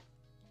it?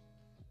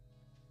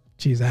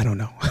 Jeez, I don't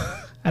know.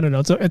 I don't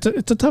know.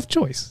 It's a tough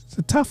choice. It's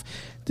a tough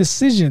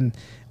decision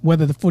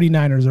whether the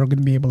 49ers are going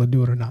to be able to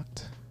do it or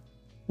not.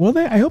 Will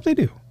they? I hope they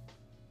do.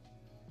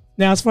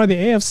 Now, as far as the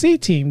AFC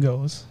team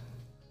goes,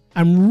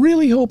 I'm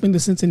really hoping the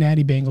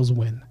Cincinnati Bengals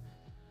win.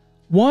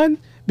 One,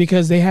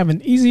 because they have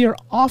an easier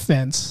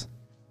offense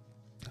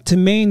to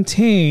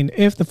maintain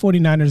if the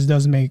 49ers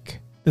does make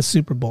the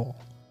Super Bowl.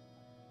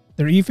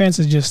 Their offense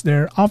is just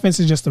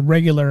a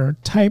regular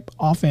type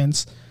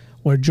offense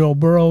where Joe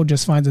Burrow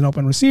just finds an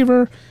open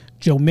receiver.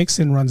 Joe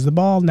Mixon runs the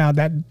ball. Now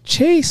that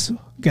Chase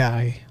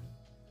guy,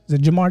 is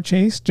it Jamar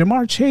Chase?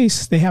 Jamar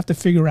Chase, they have to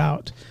figure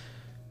out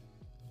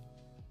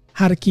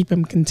how to keep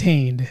him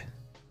contained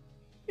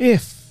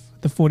if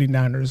the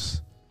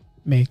 49ers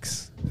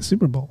makes the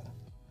Super Bowl.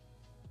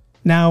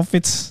 Now, if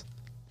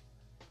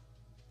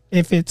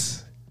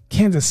it's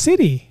Kansas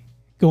City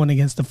going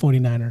against the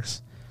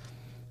 49ers,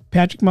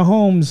 Patrick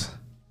Mahomes,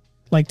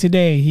 like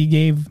today,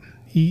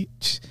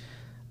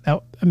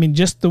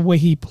 just the way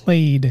he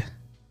played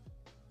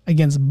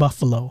against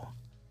Buffalo.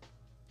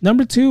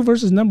 Number 2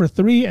 versus number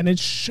 3, and it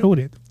showed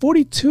it.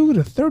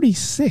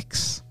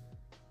 42-36.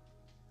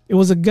 It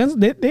was against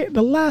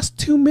the last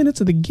 2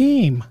 minutes of the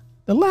game.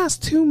 The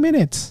last 2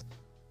 minutes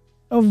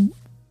of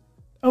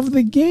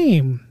the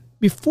game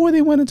before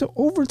they went into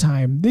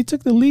overtime. They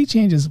took the lead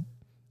changes.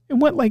 It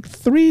went like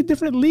 3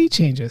 different lead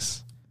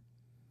changes.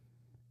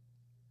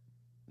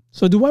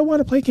 So do I want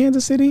to play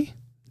Kansas City?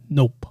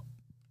 Nope.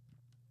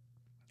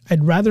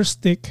 I'd rather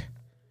stick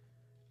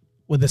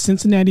with the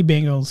Cincinnati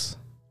Bengals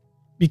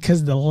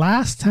because the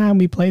last time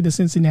we played the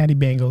Cincinnati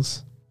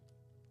Bengals,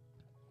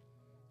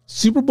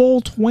 Super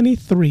Bowl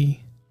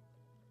 23,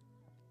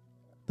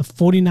 the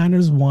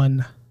 49ers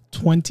won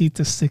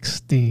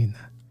 20-16.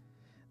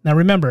 Now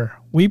remember,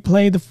 we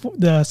played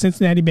the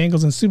Cincinnati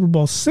Bengals in Super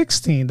Bowl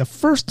 16, the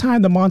first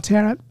time the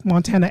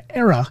Montana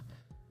era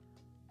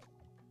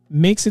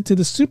makes it to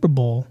the Super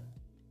Bowl,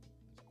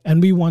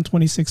 and we won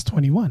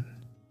 26-21.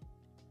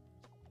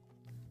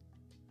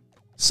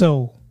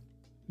 So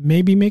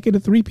maybe make it a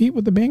three-peat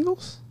with the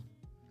Bengals?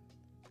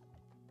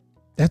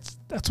 That's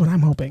what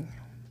I'm hoping.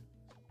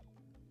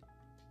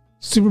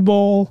 Super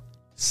Bowl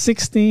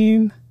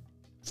 16,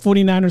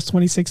 49ers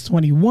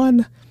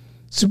 26-21.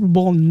 Super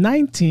Bowl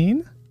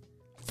 19,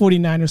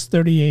 49ers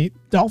 38,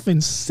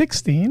 Dolphins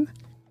 16.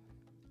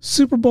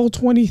 Super Bowl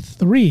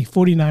 23,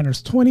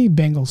 49ers 20,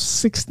 Bengals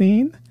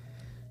 16.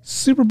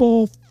 Super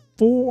Bowl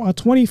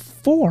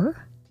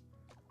 24,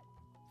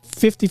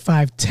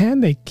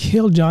 55-10. They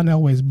killed John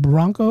Elway's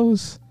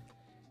Broncos.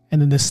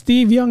 And in the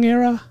Steve Young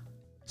era,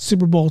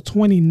 Super Bowl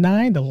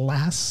 29, the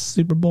last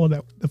Super Bowl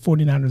that the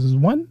 49ers has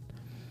won,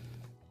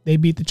 they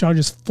beat the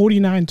Chargers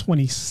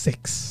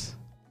 49-26.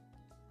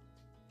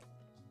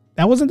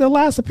 That wasn't their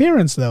last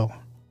appearance, though.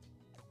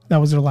 That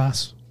was their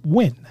last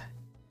win.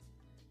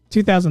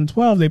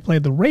 2012, they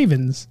played the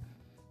Ravens,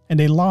 and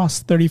they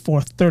lost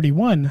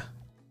 34-31.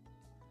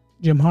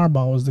 Jim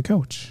Harbaugh was the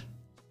coach.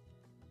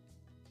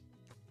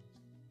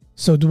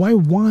 So do I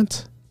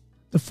want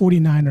the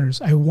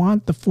 49ers? I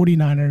want the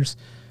 49ers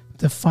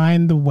to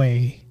find the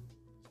way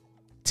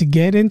to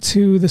get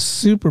into the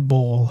Super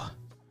Bowl,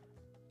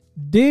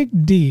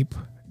 dig deep,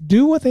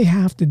 do what they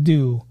have to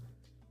do,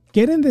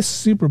 get in this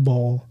Super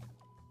Bowl,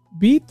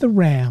 beat the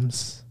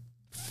Rams,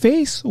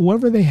 face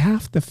whoever they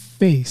have to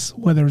face,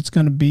 whether it's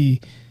going to be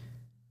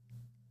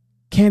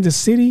Kansas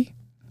City,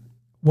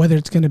 whether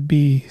it's going to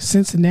be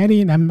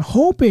Cincinnati. And I'm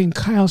hoping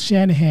Kyle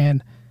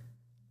Shanahan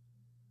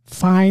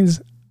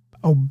finds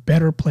a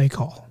better play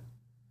call.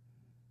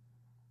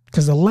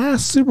 Because the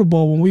last Super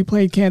Bowl when we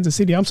played Kansas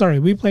City,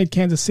 we played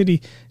Kansas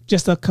City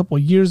just a couple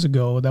years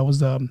ago. That was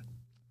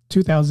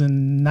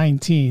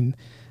 2019.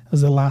 That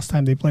was the last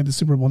time they played the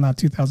Super Bowl, not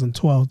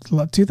 2012.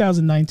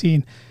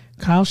 2019,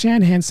 Kyle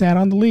Shanahan sat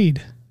on the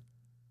lead.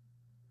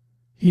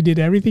 He did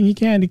everything he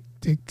can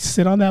to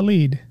sit on that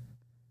lead.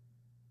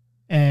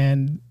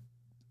 And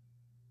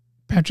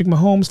Patrick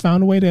Mahomes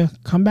found a way to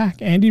come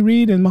back. Andy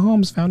Reid and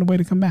Mahomes found a way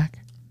to come back.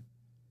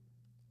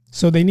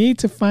 So they need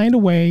to find a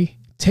way,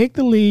 take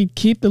the lead,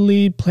 keep the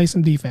lead, play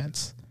some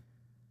defense.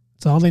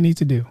 That's all they need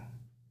to do.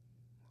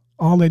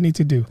 All they need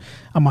to do.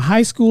 I'm a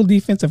high school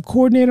defensive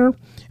coordinator,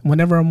 and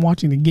whenever I'm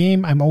watching the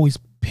game, I'm always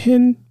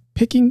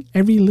picking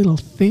every little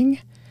thing.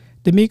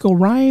 DeMeco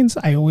Ryans,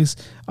 I always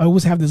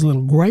have this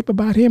little gripe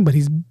about him, but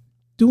he's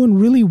doing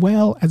really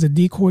well as a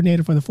D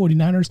coordinator for the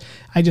 49ers.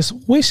 I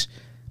just wish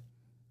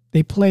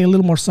they play a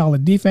little more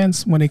solid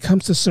defense when it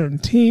comes to certain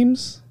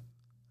teams.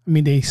 I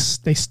mean, they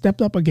stepped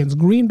up against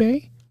Green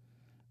Bay.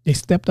 They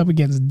stepped up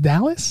against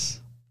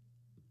Dallas.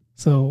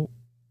 So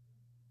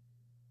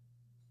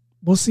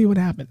we'll see what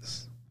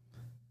happens.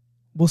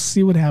 We'll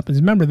see what happens.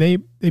 Remember, they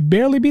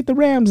barely beat the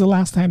Rams the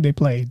last time they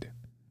played.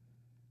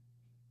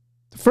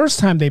 The first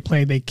time they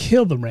played, they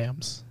killed the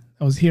Rams.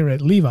 I was here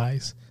at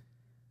Levi's.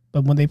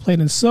 But when they played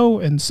in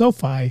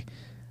SoFi,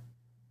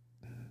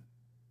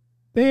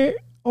 they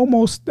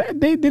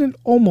didn't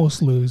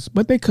almost lose,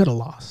 but they could have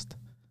lost.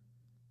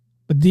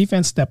 But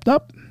defense stepped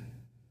up.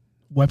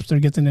 Webster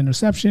gets an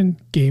interception.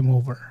 Game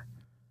over.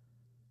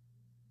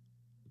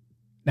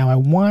 Now I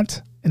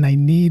want and I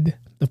need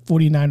the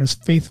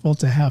 49ers faithful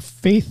to have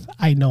faith.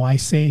 I know I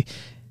say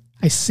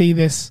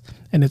this,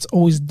 and it's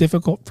always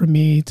difficult for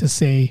me to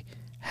say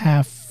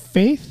have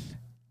faith,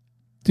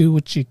 do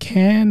what you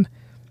can,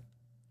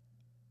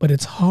 but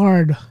it's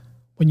hard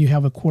when you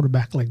have a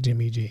quarterback like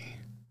Jimmy G.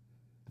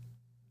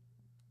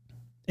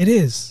 It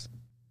is.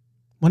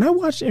 When I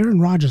watch Aaron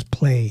Rodgers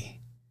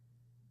play,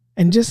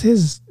 and just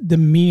his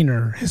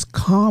demeanor, his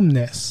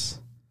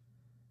calmness,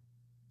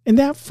 in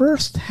that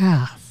first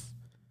half,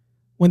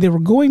 when they were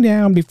going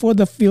down before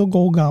the field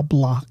goal got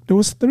blocked, there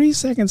was 3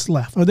 seconds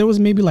left, or there was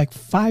maybe like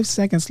 5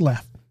 seconds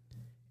left.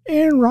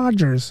 Aaron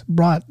Rodgers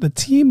brought the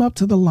team up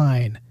to the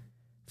line.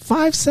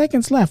 5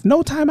 seconds left,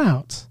 no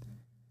timeouts.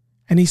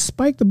 And he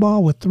spiked the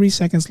ball with 3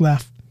 seconds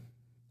left,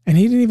 and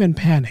he didn't even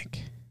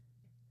panic.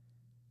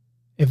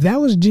 If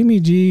that was Jimmy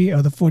G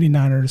or the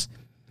 49ers,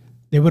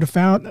 they would have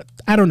found,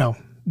 I don't know,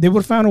 they would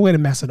have found a way to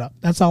mess it up.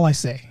 That's all I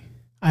say.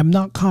 I'm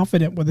not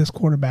confident with this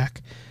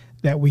quarterback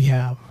that we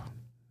have.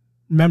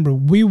 Remember,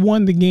 we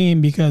won the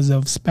game because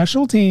of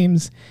special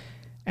teams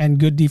and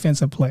good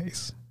defensive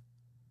plays.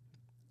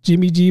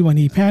 Jimmy G, when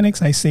he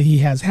panics, I say he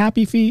has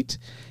happy feet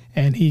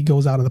and he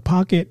goes out of the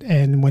pocket.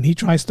 And when he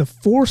tries to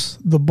force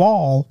the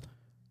ball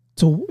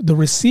to the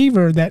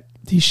receiver that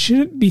he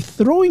shouldn't be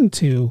throwing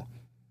to,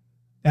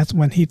 that's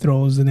when he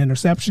throws an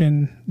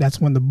interception.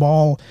 That's when the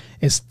ball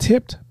is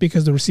tipped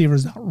because the receiver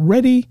is not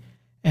ready.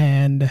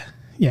 And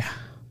yeah,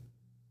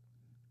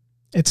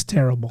 it's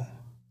terrible.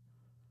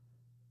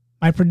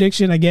 My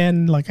prediction,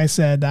 again, like I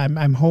said,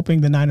 I'm hoping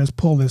the Niners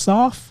pull this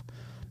off.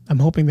 I'm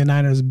hoping the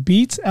Niners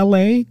beats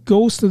LA,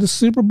 goes to the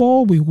Super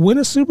Bowl, we win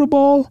a Super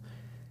Bowl,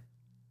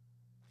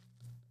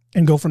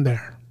 and go from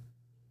there.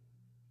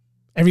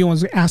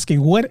 Everyone's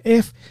asking, what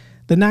if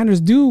the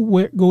Niners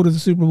do go to the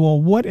Super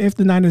Bowl? What if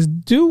the Niners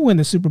do win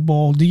the Super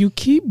Bowl? Do you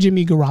keep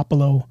Jimmy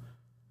Garoppolo,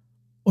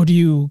 or do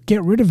you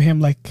get rid of him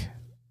like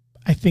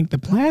I think the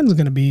plan is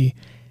going to be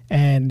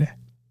and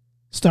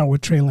start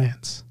with Trey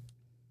Lance?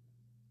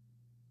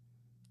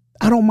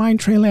 I don't mind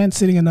Trey Lance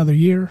sitting another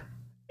year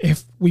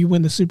if we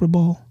win the Super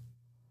Bowl.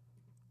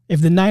 If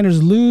the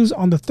Niners lose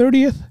on the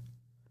 30th,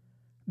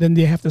 then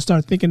they have to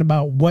start thinking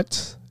about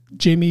what's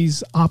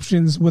Jimmy's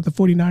options with the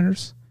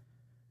 49ers.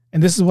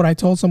 And this is what I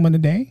told someone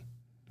today.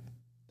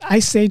 I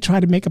say try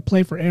to make a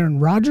play for Aaron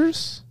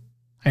Rodgers.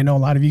 I know a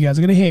lot of you guys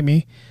are going to hate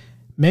me.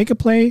 Make a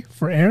play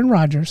for Aaron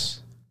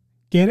Rodgers.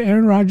 Get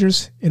Aaron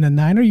Rodgers in a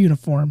Niner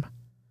uniform.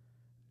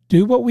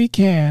 Do what we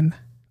can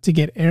to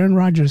get Aaron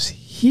Rodgers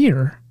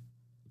here.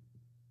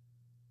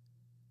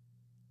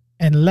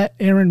 And let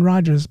Aaron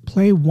Rodgers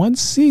play one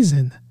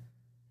season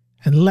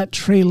and let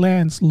Trey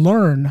Lance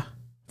learn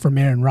from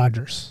Aaron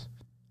Rodgers.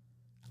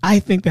 I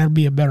think that would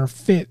be a better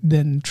fit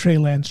than Trey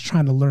Lance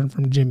trying to learn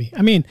from Jimmy.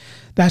 I mean,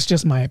 that's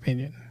just my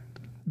opinion.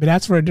 But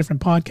that's for a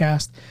different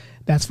podcast.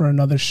 That's for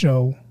another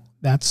show.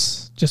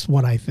 That's just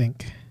what I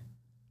think.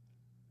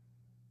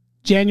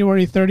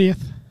 January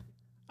 30th,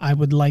 I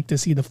would like to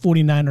see the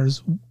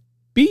 49ers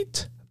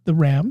beat the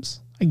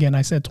Rams. Again,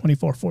 I said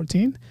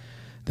 24-14.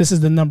 This is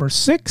the number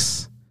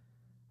 6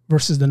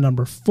 versus the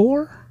number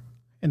 4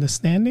 in the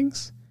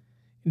standings.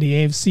 In the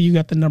AFC, you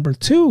got the number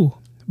 2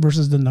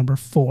 versus the number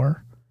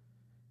 4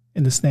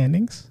 in the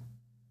standings.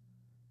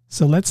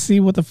 So let's see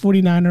what the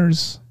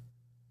 49ers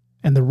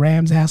and the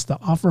Rams has to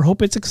offer.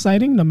 Hope it's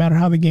exciting. No matter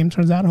how the game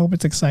turns out, I hope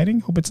it's exciting.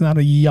 Hope it's not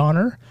a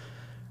yawner.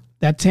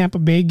 That Tampa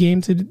Bay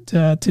game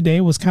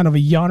today was kind of a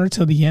yawner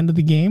till the end of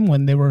the game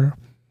when they were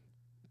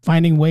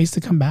finding ways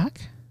to come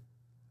back.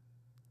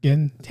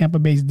 Again, Tampa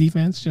Bay's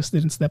defense just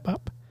didn't step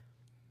up.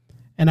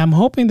 And I'm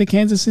hoping the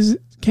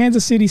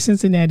Kansas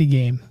City-Cincinnati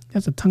game,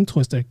 that's a tongue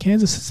twister,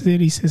 Kansas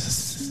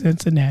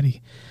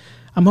City-Cincinnati.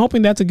 I'm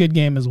hoping that's a good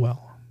game as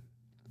well.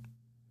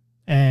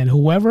 And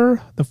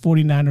whoever the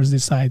 49ers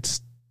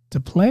decides to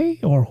play,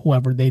 or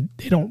whoever, they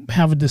don't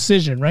have a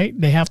decision, right?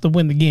 They have to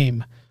win the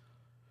game.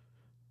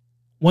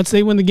 Once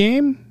they win the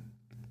game,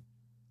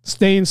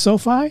 stay in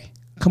SoFi,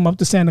 come up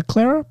to Santa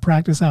Clara,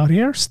 practice out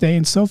here, stay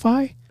in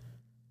SoFi.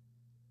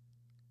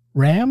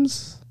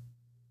 Rams,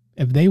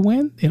 if they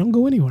win, they don't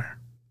go anywhere.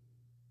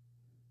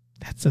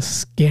 That's a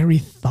scary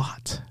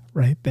thought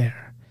right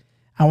there.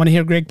 I want to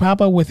hear Greg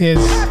Papa with his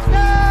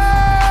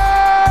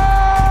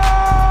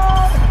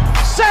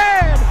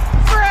San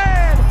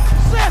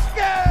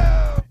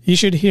Francisco. you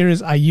should hear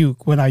is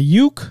Ayuk. When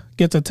Ayuk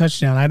gets a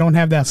touchdown, I don't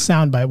have that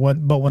sound bite,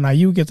 but when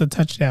Ayuk gets a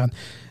touchdown,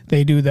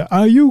 they do the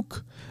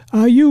Ayuk,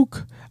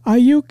 Ayuk,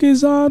 Ayuk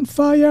is on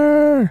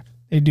fire.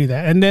 They do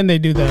that. And then they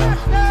do the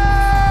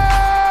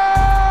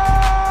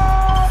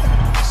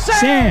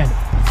San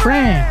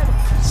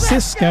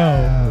Francisco.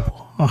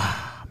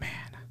 Oh,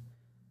 man.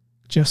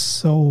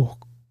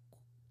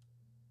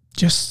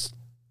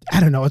 I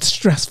don't know. It's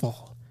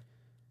stressful.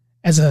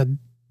 As a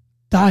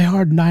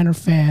diehard Niner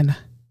fan,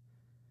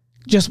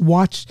 just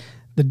watch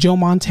the Joe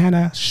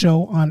Montana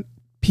show on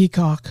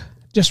Peacock.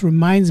 Just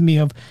reminds me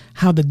of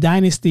how the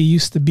dynasty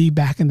used to be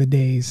back in the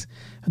days.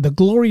 The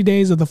glory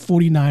days of the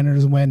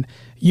 49ers, when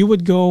you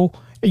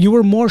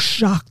were more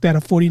shocked that a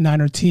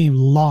 49er team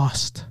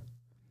lost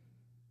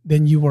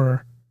than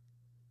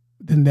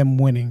them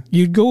winning.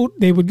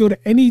 They would go to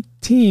any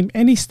team,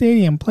 any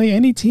stadium, play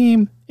any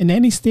team in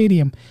any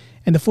stadium,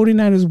 and the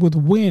 49ers would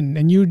win,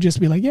 and you would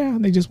just be like, yeah,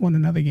 they just won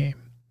another game.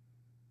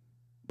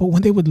 But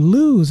when they would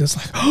lose, it's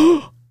like,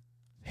 oh,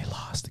 they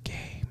lost the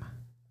game.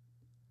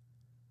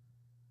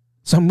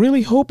 So I'm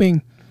really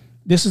hoping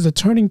this is a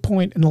turning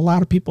point in a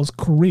lot of people's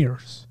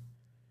careers.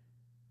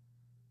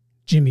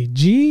 Jimmy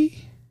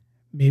G,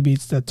 maybe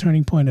it's the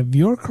turning point of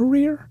your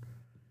career.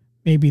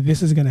 Maybe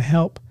this is going to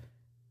help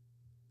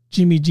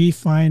Jimmy G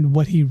find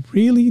what he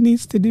really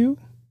needs to do.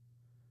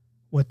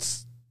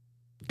 What's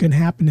going to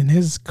happen in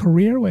his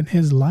career, in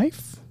his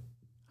life.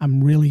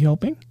 I'm really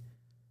hoping.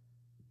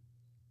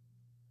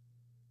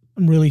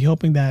 I'm really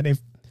hoping that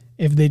if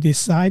they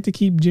decide to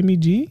keep Jimmy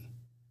G,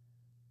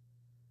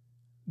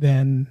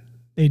 then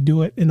they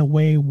do it in a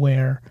way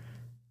where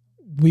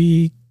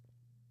I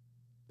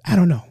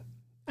don't know.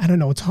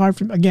 It's hard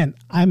for me. Again,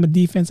 I'm a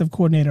defensive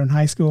coordinator in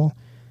high school.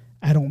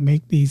 I don't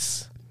make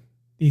these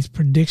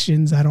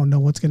predictions. I don't know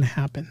what's going to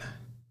happen.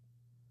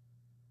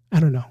 I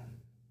don't know.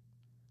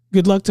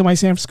 Good luck to my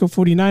San Francisco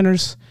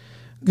 49ers.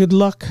 Good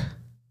luck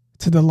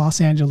to the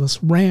Los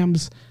Angeles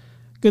Rams.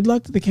 Good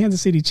luck to the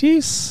Kansas City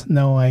Chiefs.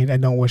 No, I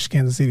don't wish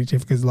Kansas City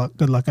Chiefs good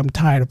luck. I'm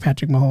tired of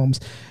Patrick Mahomes.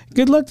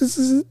 Good luck to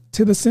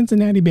the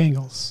Cincinnati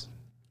Bengals.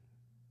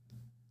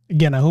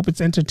 Again, I hope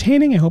it's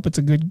entertaining. I hope it's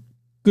a good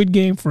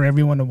game for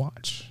everyone to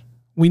watch.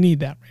 We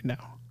need that right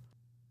now.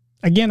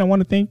 Again, I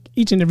want to thank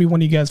each and every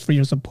one of you guys for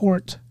your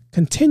support,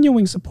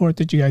 continuing support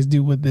that you guys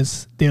do with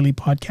this daily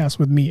podcast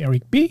with me,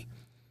 Eric B.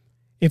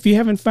 If you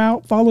haven't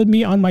followed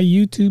me on my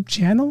YouTube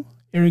channel,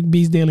 Eric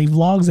B's Daily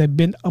Vlogs, I've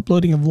been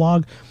uploading a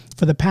vlog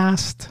for the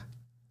past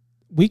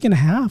week and a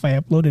half. I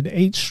uploaded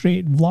 8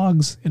 straight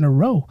vlogs in a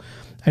row.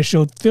 I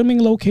showed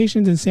filming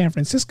locations in San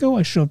Francisco.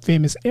 I showed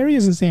famous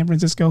areas in San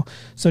Francisco.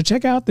 So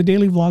check out the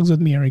Daily Vlogs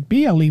with me, Eric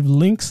B. I'll leave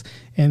links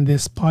in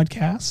this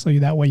podcast so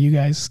that way you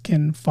guys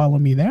can follow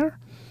me there.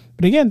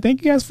 But again,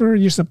 thank you guys for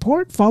your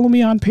support. Follow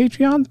me on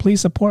Patreon.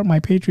 Please support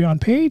my Patreon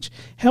page.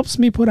 Helps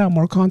me put out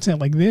more content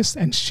like this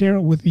and share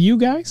it with you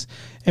guys.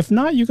 If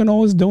not, you can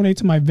always donate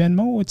to my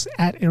Venmo. It's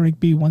at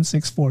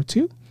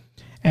EricB1642.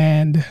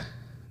 And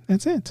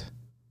that's it.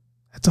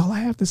 That's all I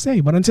have to say.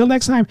 But until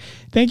next time,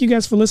 thank you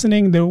guys for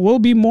listening. There will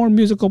be more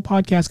musical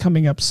podcasts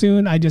coming up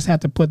soon. I just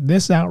had to put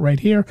this out right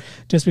here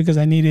just because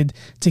I needed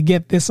to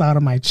get this out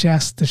of my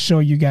chest to show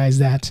you guys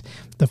that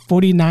the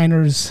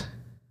 49ers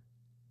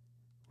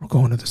are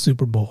going to the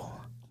Super Bowl.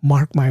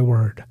 Mark my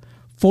word.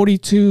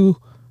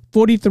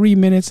 43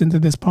 minutes into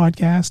this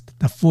podcast,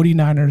 the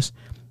 49ers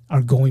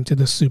are going to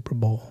the Super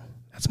Bowl.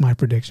 That's my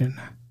prediction.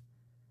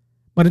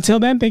 But until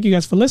then, thank you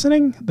guys for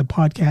listening. The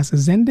podcast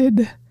is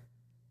ended.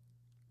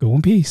 Go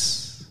in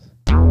peace.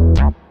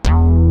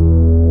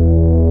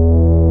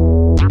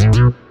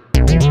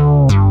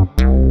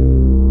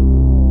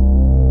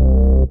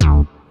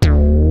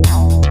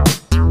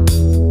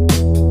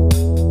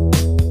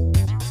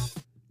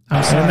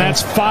 And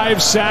that's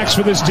 5 sacks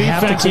for this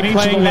defense in each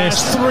of the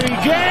last 3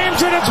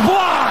 games, and it's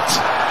blocked.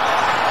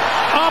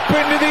 Up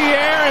into the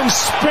air and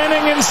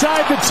spinning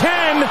inside the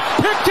 10.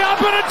 Picked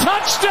up and a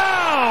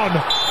touchdown.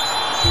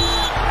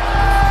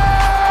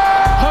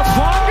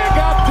 Hufanga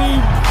got the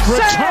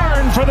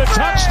return for the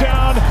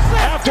touchdown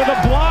after the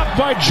block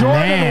by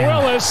Jordan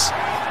Willis.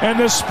 And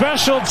the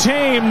special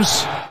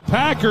teams.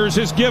 Packers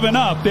has given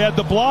up. They had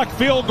the blocked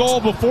field goal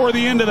before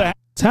the end of the half.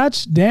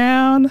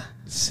 Touchdown,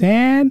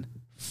 San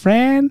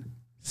Francisco.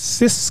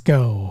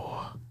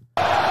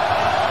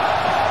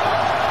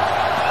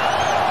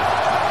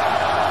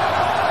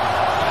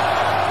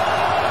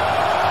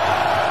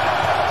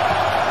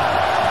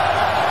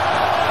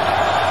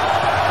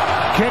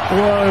 Kick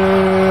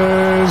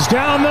was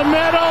down the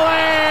middle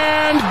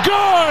and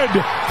good.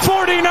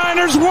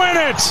 49ers win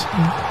it.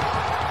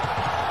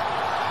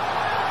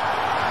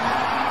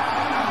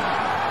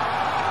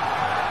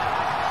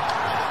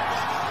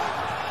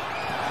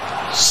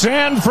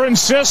 San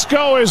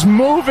Francisco is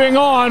moving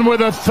on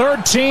with a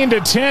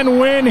 13-10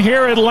 win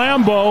here at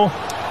Lambeau,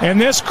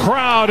 and this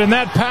crowd and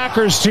that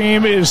Packers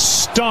team is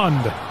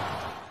stunned.